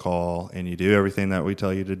protocol and you do everything that we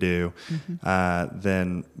tell you to do,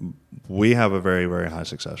 then we have a very, very high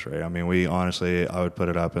success rate. I mean, I would put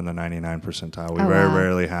it up in the 99th percentile. We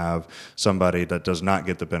rarely have somebody that does not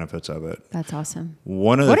get the benefits of it. That's awesome.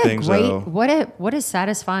 One of the things, what a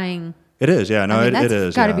satisfying. It is, yeah. No, it is.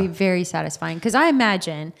 It's got to be very satisfying because I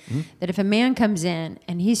imagine that if a man comes in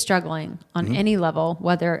and he's struggling on any level,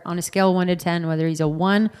 whether on a scale of 1 to 10, whether he's a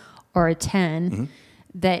 1 or a 10,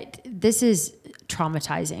 that this is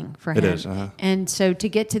traumatizing for him. It is. And so to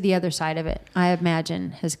get to the other side of it, I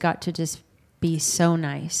imagine has got to just be so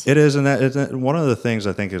nice. It is, and that is one of the things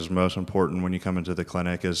I think is most important when you come into the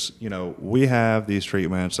clinic is, we have these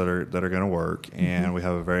treatments that are going to work, and we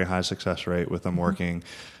have a very high success rate with them working.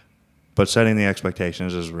 But setting the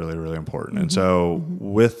expectations is really, really important. And so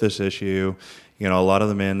with this issue, a lot of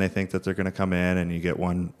the men, they think that they're going to come in and you get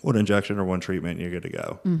one injection or one treatment and you're good to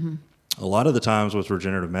go. A lot of the times with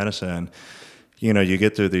regenerative medicine, you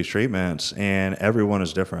get through these treatments and everyone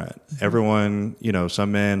is different. Everyone,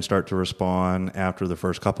 some men start to respond after the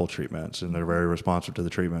first couple treatments and they're very responsive to the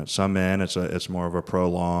treatment. Some men, it's more of a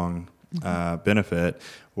prolonged benefit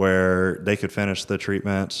where they could finish the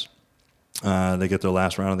treatments. They get their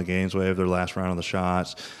last round of the Gainesway, their last round of the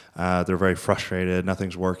shots. They're very frustrated.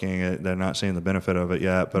 Nothing's working. They're not seeing the benefit of it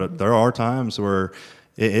yet. But there are times where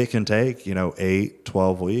it can take, 8,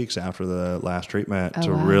 12 weeks after the last treatment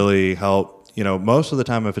to really help. Most of the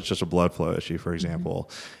time, if it's just a blood flow issue, for example,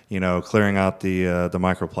 clearing out the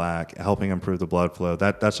microplaque, helping improve the blood flow,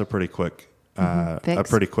 that's a pretty quick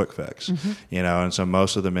fix. And so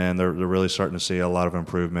most of the men, they're really starting to see a lot of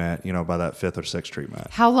improvement, by that 5th or 6th treatment.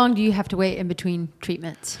 How long do you have to wait in between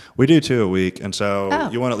treatments? We do 2 a week. And so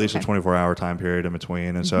you want at least a 24-hour time period in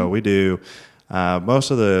between. And so we do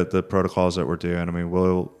most of the protocols that we're doing. I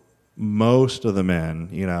mean, most of the men,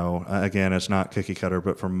 again, it's not cookie cutter,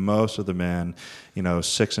 but for most of the men,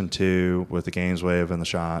 6 and 2 with the Gainesway and the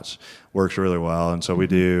shots works really well. And so we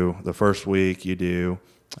do the first week, you do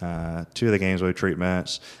 2 of the Gainesway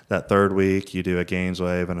treatments. That 3rd week, you do a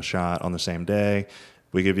Gainesway and a shot on the same day.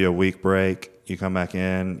 We give you a week break. You come back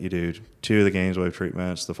in, you do 2 of the Gainesway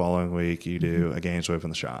treatments. The following week, you do a Gainesway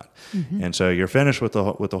and the shot. And so you're finished with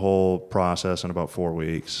the whole process in about 4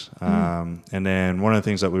 weeks. And then one of the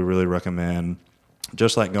things that we really recommend,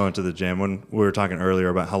 just like going to the gym, when we were talking earlier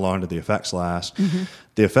about how long did the effects last,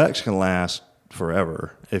 the effects can last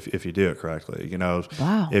forever if you do it correctly.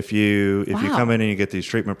 If you come in and you get these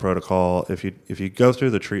treatment protocol, if you go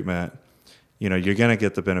through the treatment, you're going to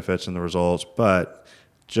get the benefits and the results, but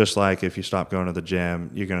just like if you stop going to the gym,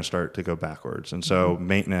 you're going to start to go backwards. And so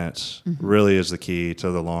maintenance really is the key to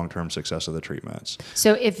the long-term success of the treatments.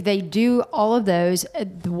 So if they do all of those,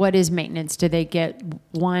 what is maintenance? Do they get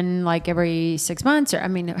one like every 6 months? Or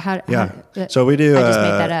how? So we do. I just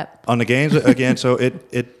made that up. On the gains again. So it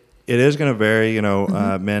is going to vary.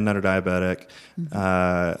 Men that are diabetic,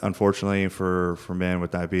 unfortunately for men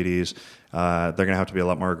with diabetes, they're going to have to be a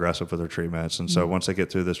lot more aggressive with their treatments. And so once they get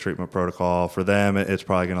through this treatment protocol, for them, it's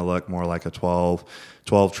probably going to look more like a 12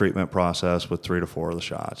 treatment process with 3 to 4 of the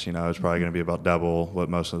shots. It's probably going to be about double what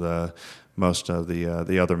most of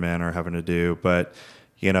the other men are having to do. But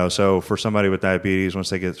So for somebody with diabetes,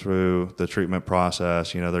 once they get through the treatment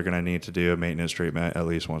process, they're going to need to do a maintenance treatment at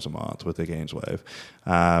least once a month with the GainsWave.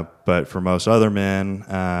 But for most other men,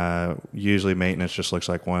 usually maintenance just looks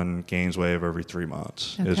like one GainsWave every 3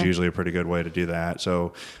 months is usually a pretty good way to do that.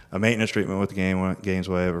 So a maintenance treatment with the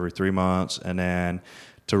GainsWave every 3 months, and then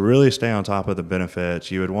to really stay on top of the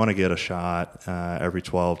benefits, you would want to get a shot every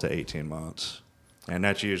 12 to 18 months. And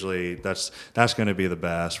that's usually that's going to be the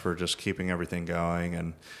best for just keeping everything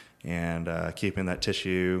going and keeping that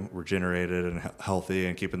tissue regenerated and healthy,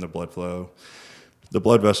 and keeping the blood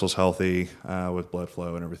vessels healthy with blood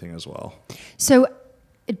flow and everything as well. So,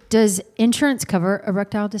 does insurance cover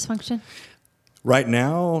erectile dysfunction? Right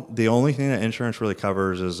now, the only thing that insurance really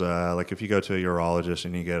covers is like if you go to a urologist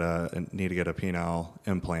and you need to get a penile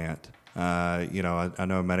implant. I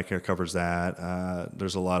know Medicare covers that.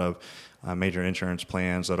 There's a lot of major insurance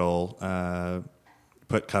plans that'll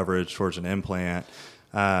put coverage towards an implant.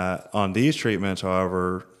 On these treatments,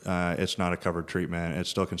 however, it's not a covered treatment. It's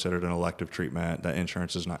still considered an elective treatment that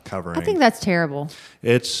insurance is not covering. I think that's terrible.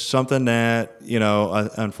 It's something that,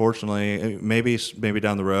 unfortunately, maybe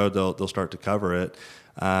down the road they'll start to cover it.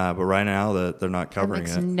 But right now they're not covering it.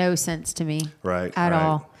 That makes no sense to me. Right. At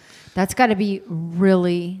all. That's got to be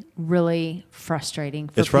really, really frustrating.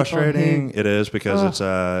 It's frustrating. It is because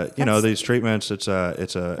it's these treatments. It's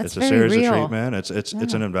a series of treatment. It's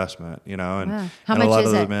an investment. And how much a lot is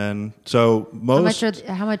of the it? men. So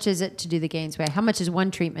How much is it to do the GainsWave? How much is one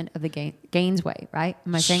treatment of the GainsWave? Right?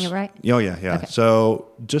 Am I saying it right? Oh yeah. Okay.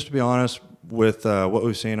 So just to be honest, with what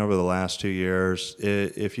we've seen over the last 2 years,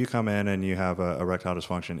 if you come in and you have a erectile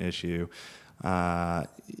dysfunction issue,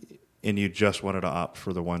 and you just wanted to opt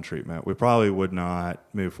for the one treatment, we probably would not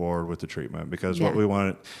move forward with the treatment, because what we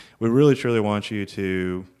really truly want you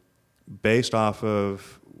to, based off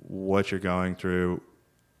of what you're going through,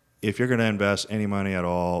 if you're going to invest any money at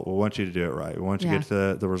all, we want you to do it right. We want you to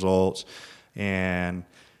get the results. And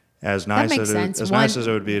as nice as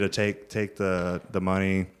it would be to take the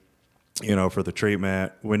money, for the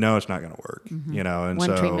treatment, we know it's not going to work, and one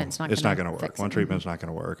so treatment's not it's not going to work. One treatment's not going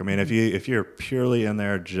to work. I mean, if you're purely in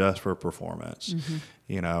there just for performance,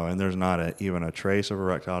 and there's not even a trace of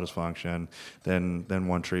erectile dysfunction, then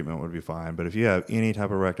one treatment would be fine. But if you have any type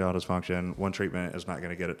of erectile dysfunction, one treatment is not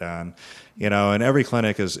going to get it done, and every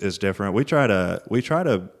clinic is different. We try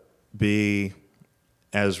to be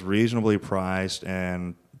as reasonably priced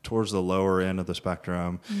and towards the lower end of the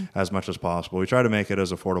spectrum as much as possible. We try to make it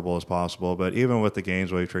as affordable as possible, but even with the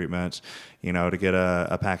GainsWave treatments, to get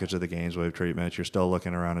a package of the GainsWave treatments, you're still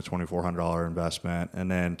looking around a $2,400 investment. And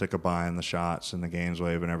then to combine the shots and the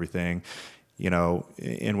GainsWave and everything,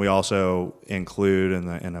 and we also include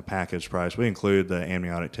in the package price, we include the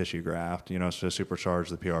amniotic tissue graft, to supercharge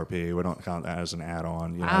the PRP. We don't count that as an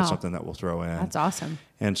add-on, it's something that we'll throw in. That's awesome.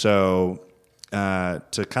 And so,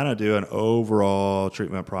 to kind of do an overall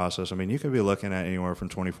treatment process, I mean, you could be looking at anywhere from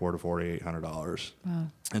 $2,400 to $4,800. Wow.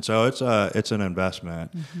 And so it's an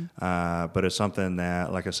investment, but it's something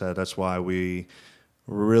that, like I said, that's why we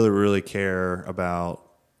really, really care about,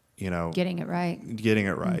 getting it right,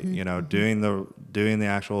 doing the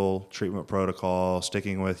actual treatment protocol,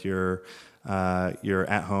 sticking with your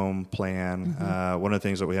at-home plan. One of the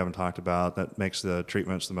things that we haven't talked about that makes the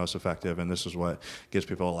treatments the most effective, and this is what gives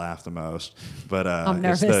people to laugh the most, but I'm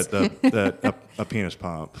it's nervous. a penis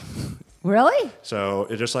pump. Really? So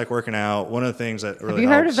it's just like working out. One of the things that really Have you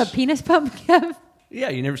heard of a penis pump, Kev? Yeah,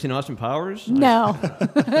 you never seen Austin Powers? No.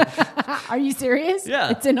 Are you serious?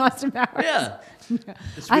 Yeah. It's in Austin Powers. Yeah.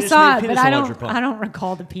 I saw it, but I don't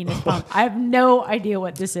recall the penis pump. I have no idea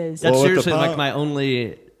what this is. That's seriously like my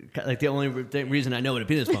only... Like the only reason I know what a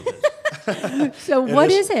penis pump is. So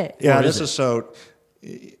what is it? Yeah, this is so.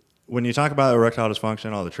 When you talk about erectile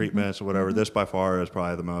dysfunction, all the treatments or whatever, this by far is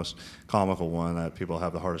probably the most comical one that people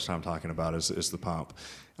have the hardest time talking about is the pump.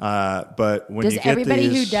 But when does you get everybody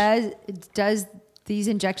these, who does these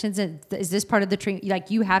injections, is this part of the treatment?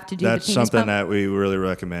 Like you have to do the penis pump? That's something that we really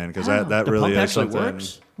recommend, because that the really pump is something.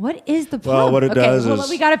 Works? What is the pump? Well, what it does is...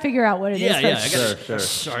 we got to figure out what it is. Sure.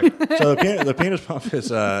 Sorry. So the penis pump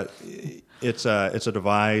is it's a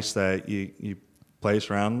device that you place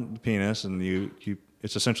around the penis, and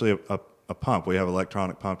it's essentially a pump. We have an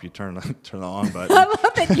electronic pump. You turn the on button. I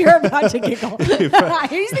love that you're about to giggle.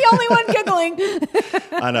 He's the only one giggling.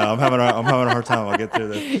 I know. I'm having a hard time. I'll get through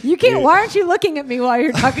this. You can't. Why aren't you looking at me while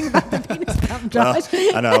you're talking about the penis pump, Josh?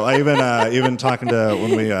 Well, I know. I even talking to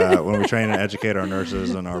when we train and educate our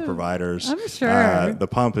nurses and our providers. I'm sure the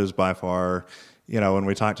pump is by far. When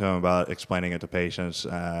we talk to them about explaining it to patients,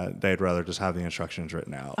 they'd rather just have the instructions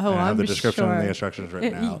written out. Oh, have I'm the description sure. and the instructions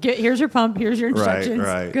written out. Here's your pump. Here's your instructions.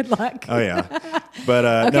 Right. Good luck. Oh yeah. But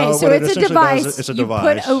okay, no, so what it it's a essentially device does, it's a you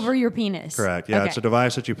device. put over your penis. Correct. Yeah, Okay. it's a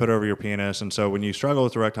device that you put over your penis, and so when you struggle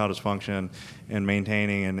with erectile dysfunction and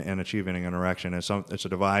maintaining and achieving an erection, it's a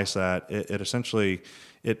device that it essentially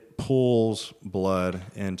it pulls blood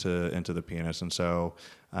into the penis, and so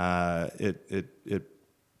it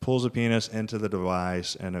pulls the penis into the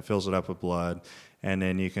device and it fills it up with blood. And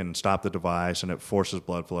then you can stop the device and it forces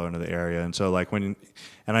blood flow into the area. And so like and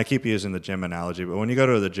I keep using the gym analogy, but when you go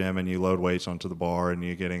to the gym and you load weights onto the bar and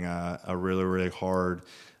you're getting a really, really hard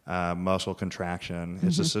muscle contraction,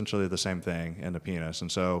 it's essentially the same thing in the penis.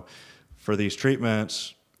 And so for these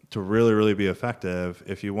treatments to really, really be effective,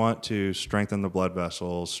 if you want to strengthen the blood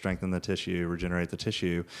vessels, strengthen the tissue, regenerate the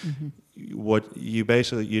tissue, what you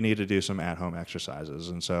need to do some at-home exercises.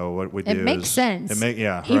 And so what we do it makes sense.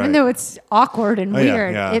 Even though it's awkward and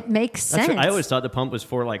weird, yeah. it makes sense. I always thought the pump was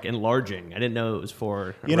for like enlarging. I didn't know it was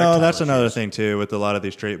for that's another thing too with a lot of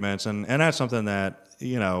these treatments, and that's something that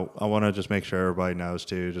I want to just make sure everybody knows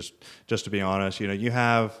too. Just to be honest, you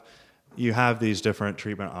have these different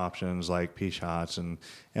treatment options like P shots and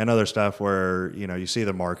other stuff where you see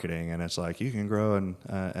the marketing and it's like you can grow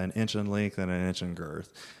an inch in length and an inch in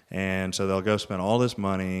girth, and so they'll go spend all this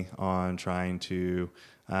money on trying to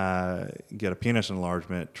get a penis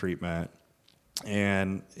enlargement treatment.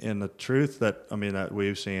 And in the truth that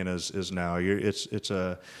we've seen is now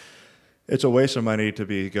it's a waste of money to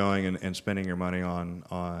be going and spending your money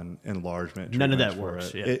on enlargement. None of that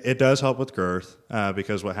works. Yeah. It does help with girth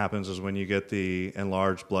because what happens is when you get the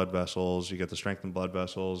enlarged blood vessels, you get the strengthened blood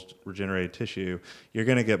vessels, regenerated tissue, you're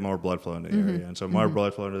going to get more blood flow into the area. And so more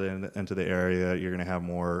blood flow into the area, you're going to have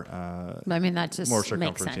more that just more makes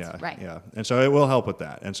circumference. sense. Right. Yeah. And so it will help with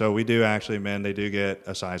that. And so we do actually, men, they do get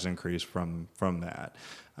a size increase from that.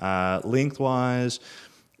 Lengthwise,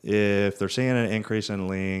 if they're seeing an increase in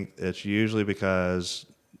length, it's usually because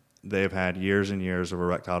they've had years and years of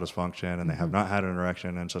erectile dysfunction and they have not had an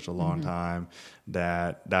erection in such a long time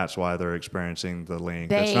that's why they're experiencing the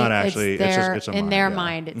length. It's not actually, it's a in mind, their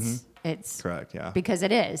mind. It's correct. Yeah. Because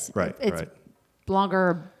it is. Right. It's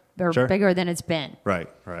longer or bigger than it's been. Right.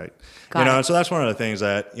 Got it. And so that's one of the things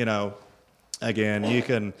that, again, you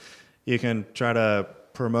can try to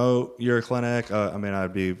promote your clinic.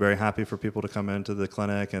 I'd be very happy for people to come into the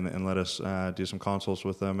clinic and let us do some consults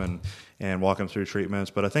with them and walk them through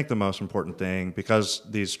treatments. But I think the most important thing, because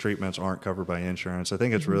these treatments aren't covered by insurance, I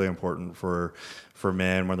think it's really important for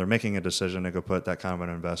men when they're making a decision to go put that kind of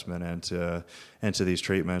an investment into these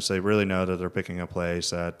treatments. They really know that they're picking a place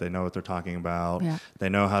that they know what they're talking about. Yeah. They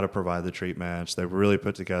know how to provide the treatments. They've really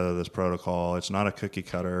put together this protocol. It's not a cookie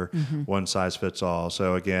cutter, one size fits all.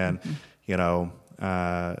 So again,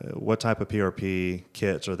 what type of PRP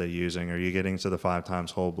kits are they using? Are you getting to the 5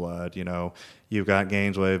 times whole blood? You've got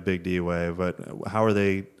Gaines wave, Big D wave, but how are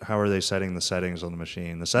they setting the settings on the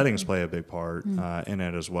machine? The settings play a big part in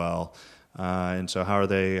it as well. And so how are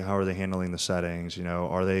they handling the settings?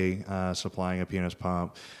 Are they supplying a penis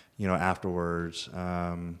pump? Afterwards.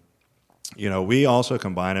 We also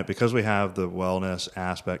combine it because we have the wellness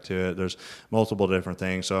aspect to it. There's multiple different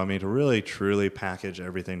things. So to really truly package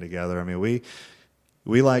everything together.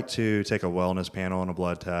 We like to take a wellness panel and a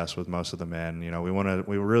blood test with most of the men.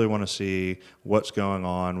 We really want to see what's going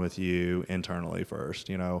on with you internally first.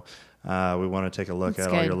 We want to take a look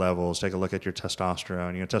at all your levels, take a look at your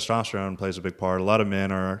testosterone. Testosterone plays a big part. A lot of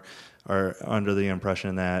men are under the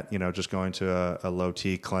impression that just going to a low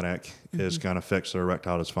T clinic is going to fix their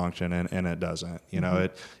erectile dysfunction, and it doesn't.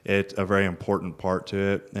 It's a very important part to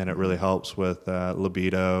it, and it really helps with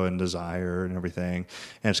libido and desire and everything,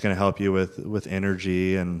 and it's going to help you with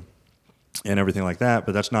energy and everything like that.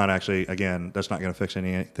 But that's not actually, again, that's not going to fix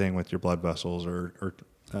anything with your blood vessels or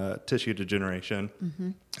tissue degeneration.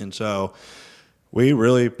 And so we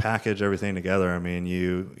really package everything together.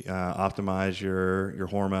 You optimize your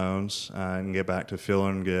hormones and get back to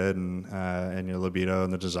feeling good, and your libido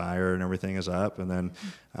and the desire and everything is up. And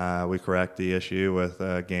then we correct the issue with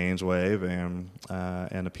Gaines wave and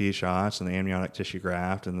the P shots and the amniotic tissue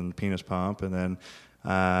graft and then the penis pump. And then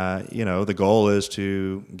the goal is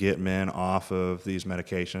to get men off of these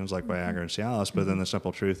medications like Viagra and Cialis. But then the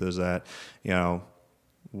simple truth is that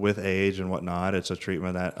with age and whatnot, it's a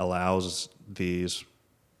treatment that allows these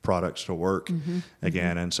products to work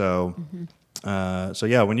again. And so,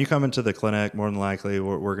 when you come into the clinic, more than likely,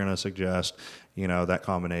 we're going to suggest, that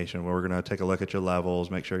combination. We're going to take a look at your levels,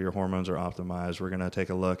 make sure your hormones are optimized. We're going to take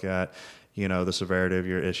a look at, the severity of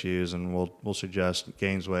your issues, and we'll suggest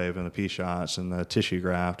Gainswave and the P shots and the tissue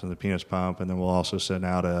graft and the penis pump, and then we'll also send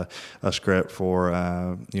out a script for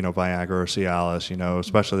Viagra or Cialis.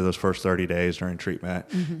 Especially those first 30 days during treatment.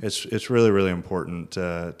 Mm-hmm. It's really, really important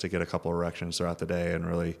to get a couple erections throughout the day and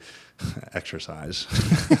really exercise.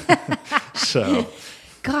 So.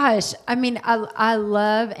 Gosh, I mean, I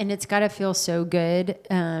love, and it's got to feel so good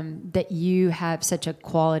that you have such a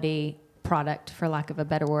quality product, for lack of a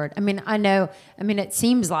better word. It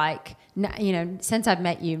seems like, since I've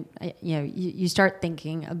met you, you start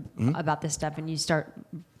thinking about this stuff, and you start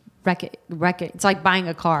it's like buying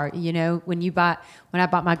a car. When I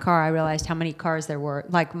bought my car, I realized how many cars there were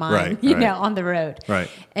like mine, on the road. Right.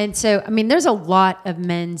 And so, there's a lot of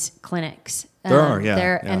men's clinics. There are,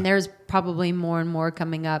 yeah. And there's probably more and more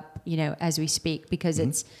coming up, as we speak, because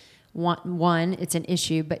it's one, it's an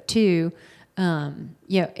issue, but two,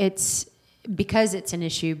 it's because it's an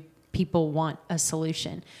issue, people want a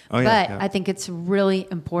solution. I think it's really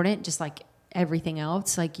important, just like everything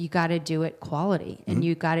else, like you got to do it quality and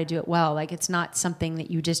you got to do it well. Like it's not something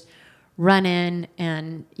that you just run in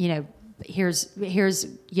and, here's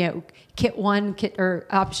kit one, or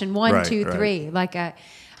option 1, 2, 3. Like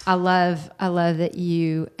I love that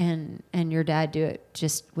you and your dad do it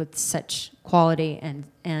just with such quality.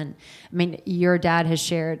 And your dad has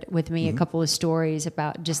shared with me a couple of stories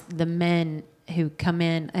about just the men who come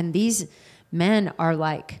in, and these men are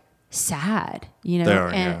like sad, They are,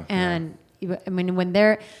 when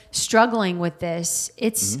they're struggling with this,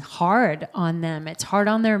 it's hard on them. It's hard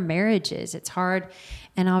on their marriages. It's hard.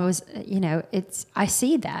 And I was, I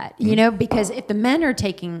see that, because if the men are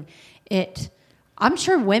taking it, I'm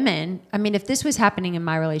sure women, if this was happening in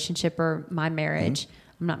my relationship or my marriage,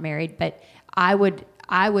 I'm not married, but I would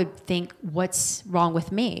think, what's wrong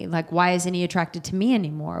with me? Like, why isn't he attracted to me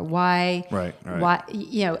anymore? Why, why,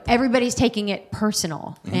 everybody's taking it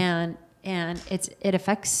personal and it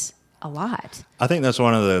affects a lot. I think that's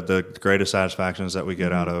one of the greatest satisfactions that we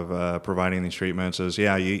get out of providing these treatments is,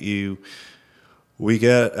 we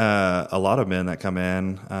get a lot of men that come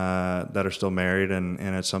in that are still married, and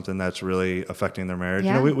it's something that's really affecting their marriage.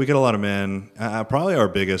 Yeah. We get a lot of men. Probably our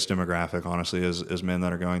biggest demographic, honestly, is men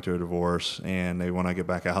that are going through a divorce and they want to get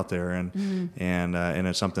back out there, and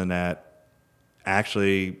it's something that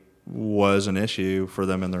actually was an issue for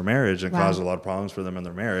them in their marriage and caused a lot of problems for them in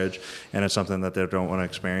their marriage, and it's something that they don't want to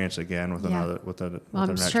experience again with their next partner.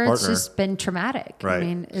 I'm sure it's just been traumatic.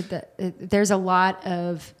 Right. There's a lot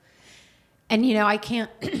of. And I can't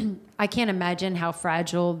imagine how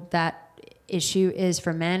fragile that issue is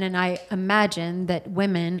for men. And I imagine that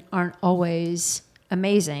women aren't always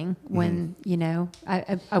amazing when,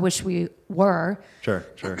 I wish we were. Sure.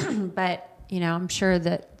 But, I'm sure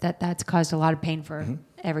that's caused a lot of pain for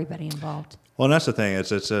everybody involved. Well, and that's the thing.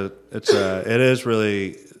 It is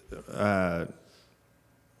really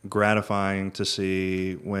gratifying to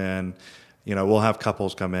see when, we'll have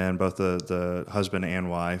couples come in, both the husband and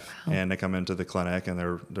wife, and they come into the clinic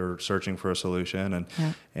and they're searching for a solution,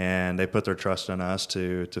 and they put their trust in us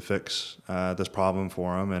to fix this problem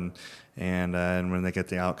for them, and when they get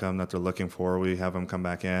the outcome that they're looking for, we have them come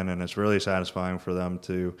back in, and it's really satisfying for them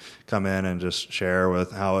to come in and just share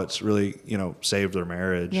with how it's really saved their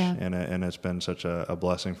marriage, and it's been such a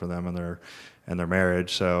blessing for them and their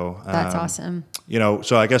marriage. So that's awesome.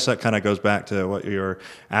 So I guess that kind of goes back to what you were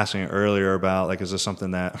asking earlier about, like, is this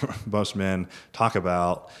something that most men talk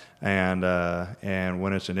about? And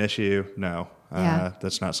when it's an issue, no,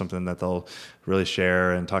 that's not something that they'll really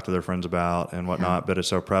share and talk to their friends about and whatnot, but it's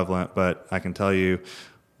so prevalent. But I can tell you,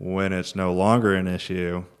 when it's no longer an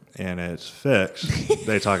issue and it's fixed,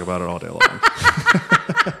 they talk about it all day long.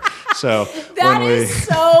 So that is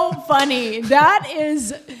so funny. That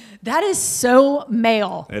is so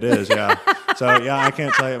male. It is, yeah. So, I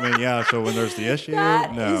can't tell you. So when there's the issue,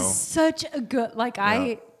 that is such a good,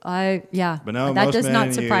 but no, that does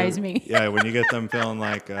not surprise me. When you get them feeling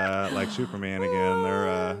like Superman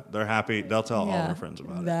again, they're happy. They'll tell all their friends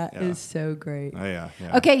about it. That is so great. Oh, yeah.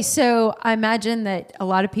 Okay, so I imagine that a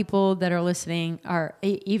lot of people that are listening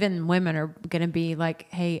even women are going to be like,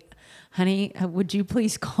 hey, honey, would you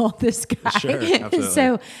please call this guy? Sure, absolutely.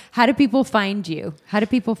 So how do people find you? How do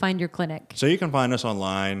people find your clinic? So you can find us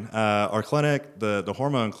online. Our clinic, the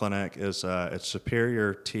hormone clinic, is it's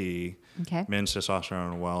Superior T, Men's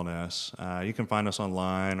Testosterone and Wellness. You can find us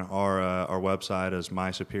online. Our website is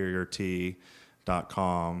mysuperiort.com.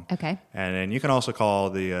 Okay. And then you can also call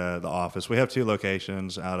the office. We have 2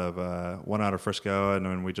 locations one out of Frisco, and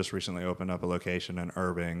then we just recently opened up a location in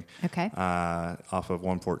Irving. Okay. Off of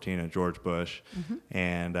 114 at George Bush.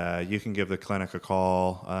 And you can give the clinic a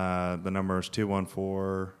call. The number is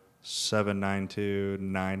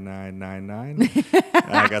 214-792-9999.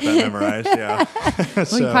 I got that memorized, yeah.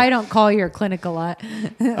 Well, you probably don't call your clinic a lot.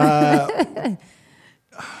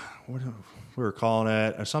 What we were calling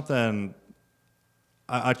it, or something.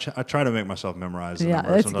 I try to make myself memorize the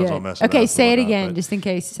number. That's Sometimes good. I'll mess it up. Okay, say it whatnot, again, just in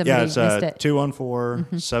case somebody missed it.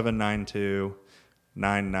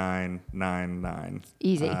 214-792-9999.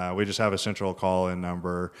 Easy. We just have a central call-in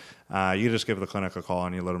number. You just give the clinic a call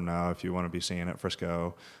and you let them know if you want to be seen at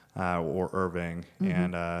Frisco or Irving.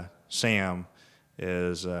 And Sam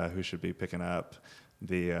is who should be picking up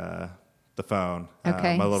the phone.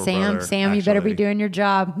 Okay, my little brother, Sam, you better be doing your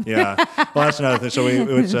job. Yeah, well, that's another thing. So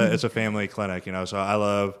it's a family clinic, So I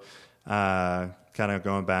love kind of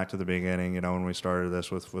going back to the beginning. When we started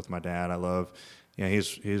this with my dad, I love,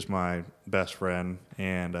 he's my best friend,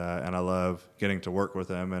 and I love getting to work with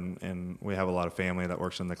him. And we have a lot of family that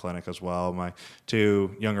works in the clinic as well. My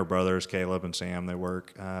 2 younger brothers, Caleb and Sam, they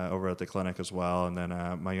work over at the clinic as well. And then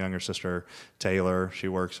my younger sister Taylor, she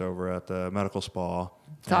works over at the medical spa.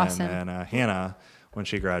 It's awesome. And Hannah, when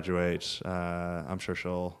she graduates, I'm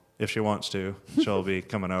sure if she wants to, she'll be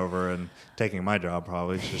coming over and taking my job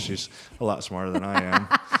probably. She's a lot smarter than I am.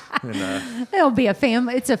 And, It'll be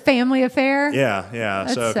it's a family affair. Yeah.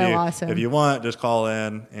 That's so awesome. If you want, just call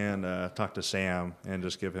in and talk to Sam and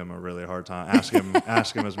just give him a really hard time.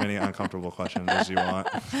 Ask him as many uncomfortable questions as you want.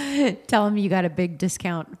 Tell him you got a big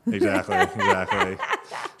discount. Exactly.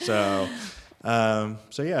 So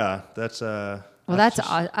yeah, that's. Well,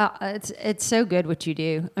 it's so good what you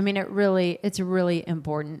do. I mean, it's really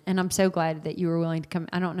important. And I'm so glad that you were willing to come.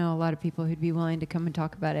 I don't know a lot of people who'd be willing to come and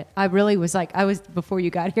talk about it. I really was before you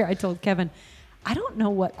got here, I told Kevin, I don't know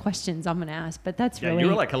what questions I'm going to ask, but that's really. Yeah, you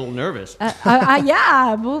were like a little nervous.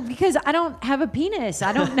 Yeah, well, because I don't have a penis.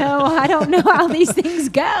 I don't know how these things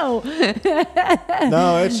go.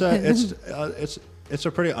 No, it's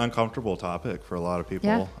a pretty uncomfortable topic for a lot of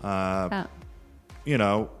people.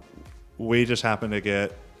 Yeah. We just happened to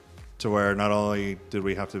get to where not only did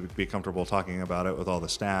we have to be comfortable talking about it with all the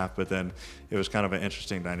staff, but then it was kind of an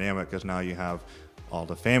interesting dynamic because now you have all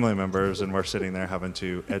the family members and we're sitting there having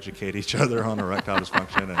to educate each other on erectile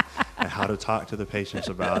dysfunction and how to talk to the patients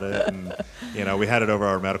about it. And, we had it over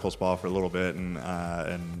our medical spa for a little bit and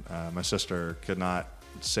my sister could not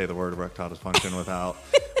say the word erectile dysfunction without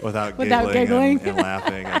giggling and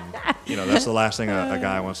laughing. And, that's the last thing a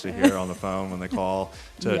guy wants to hear on the phone when they call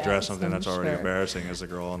to address something that's already embarrassing as a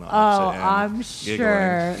girl on the opposite end. I'm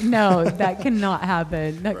sure. No, that cannot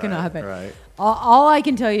happen. That cannot happen. Right. All I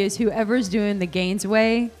can tell you is whoever's doing the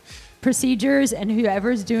Gainesway procedures and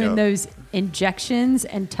whoever's doing those injections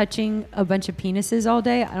and touching a bunch of penises all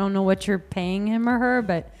day, I don't know what you're paying him or her,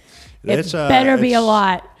 but it better be a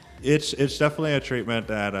lot. It's definitely a treatment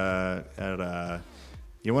that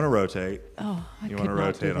you want to rotate. Oh, you want to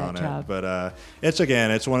rotate on it, but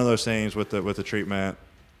it's one of those things with the treatment.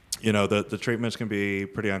 The treatments can be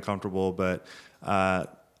pretty uncomfortable, but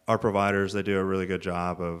our providers, they do a really good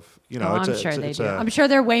job of I'm sure they do. I'm sure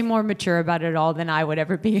they're way more mature about it all than I would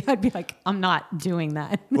ever be. I'd be like, I'm not doing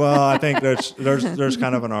that. Well, I think there's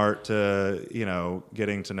kind of an art to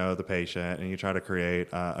getting to know the patient, and you try to create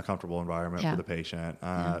a comfortable environment for the patient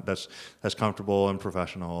that's comfortable and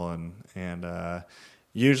professional, and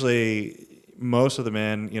usually most of the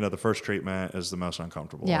men, the first treatment is the most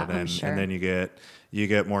uncomfortable, and then you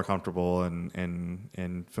get more comfortable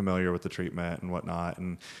and familiar with the treatment and whatnot,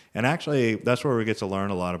 and actually that's where we get to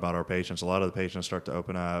learn a lot about our patients. A lot of the patients start to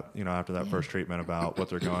open up, after that first treatment about what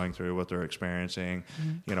they're going through, what they're experiencing,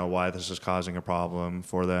 why this is causing a problem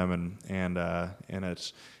for them, and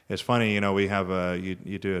it's funny, we have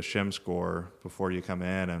you do a shim score before you come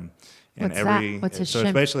in, and what's that? What's a shim?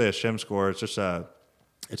 It's basically a shim score.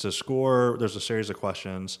 It's a score. There's a series of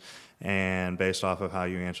questions, and based off of how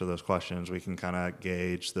you answer those questions, we can kind of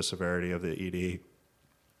gauge the severity of the ED.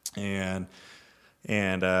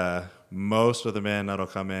 And most of the men that'll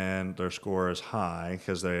come in, their score is high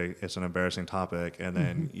because it's an embarrassing topic, and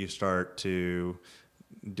then you start to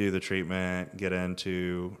do the treatment, get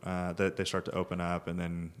into that they start to open up, and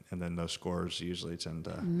then those scores usually tend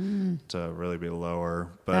to really be lower.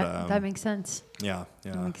 But that makes sense. Yeah,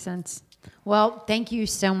 that makes sense. Well, thank you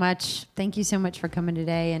so much. Thank you so much for coming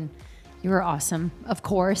today, and you were awesome, of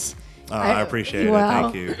course. I appreciate it.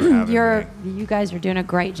 Thank you for having me. You guys are doing a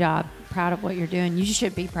great job. Proud of what you're doing. You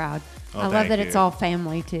should be proud. I love that it's all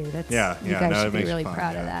family too. That's, yeah. You guys No, should it be makes really it fun.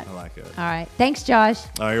 proud of Yeah, that. I like it. All right. Thanks, Josh.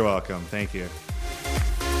 Oh, you're welcome. Thank you.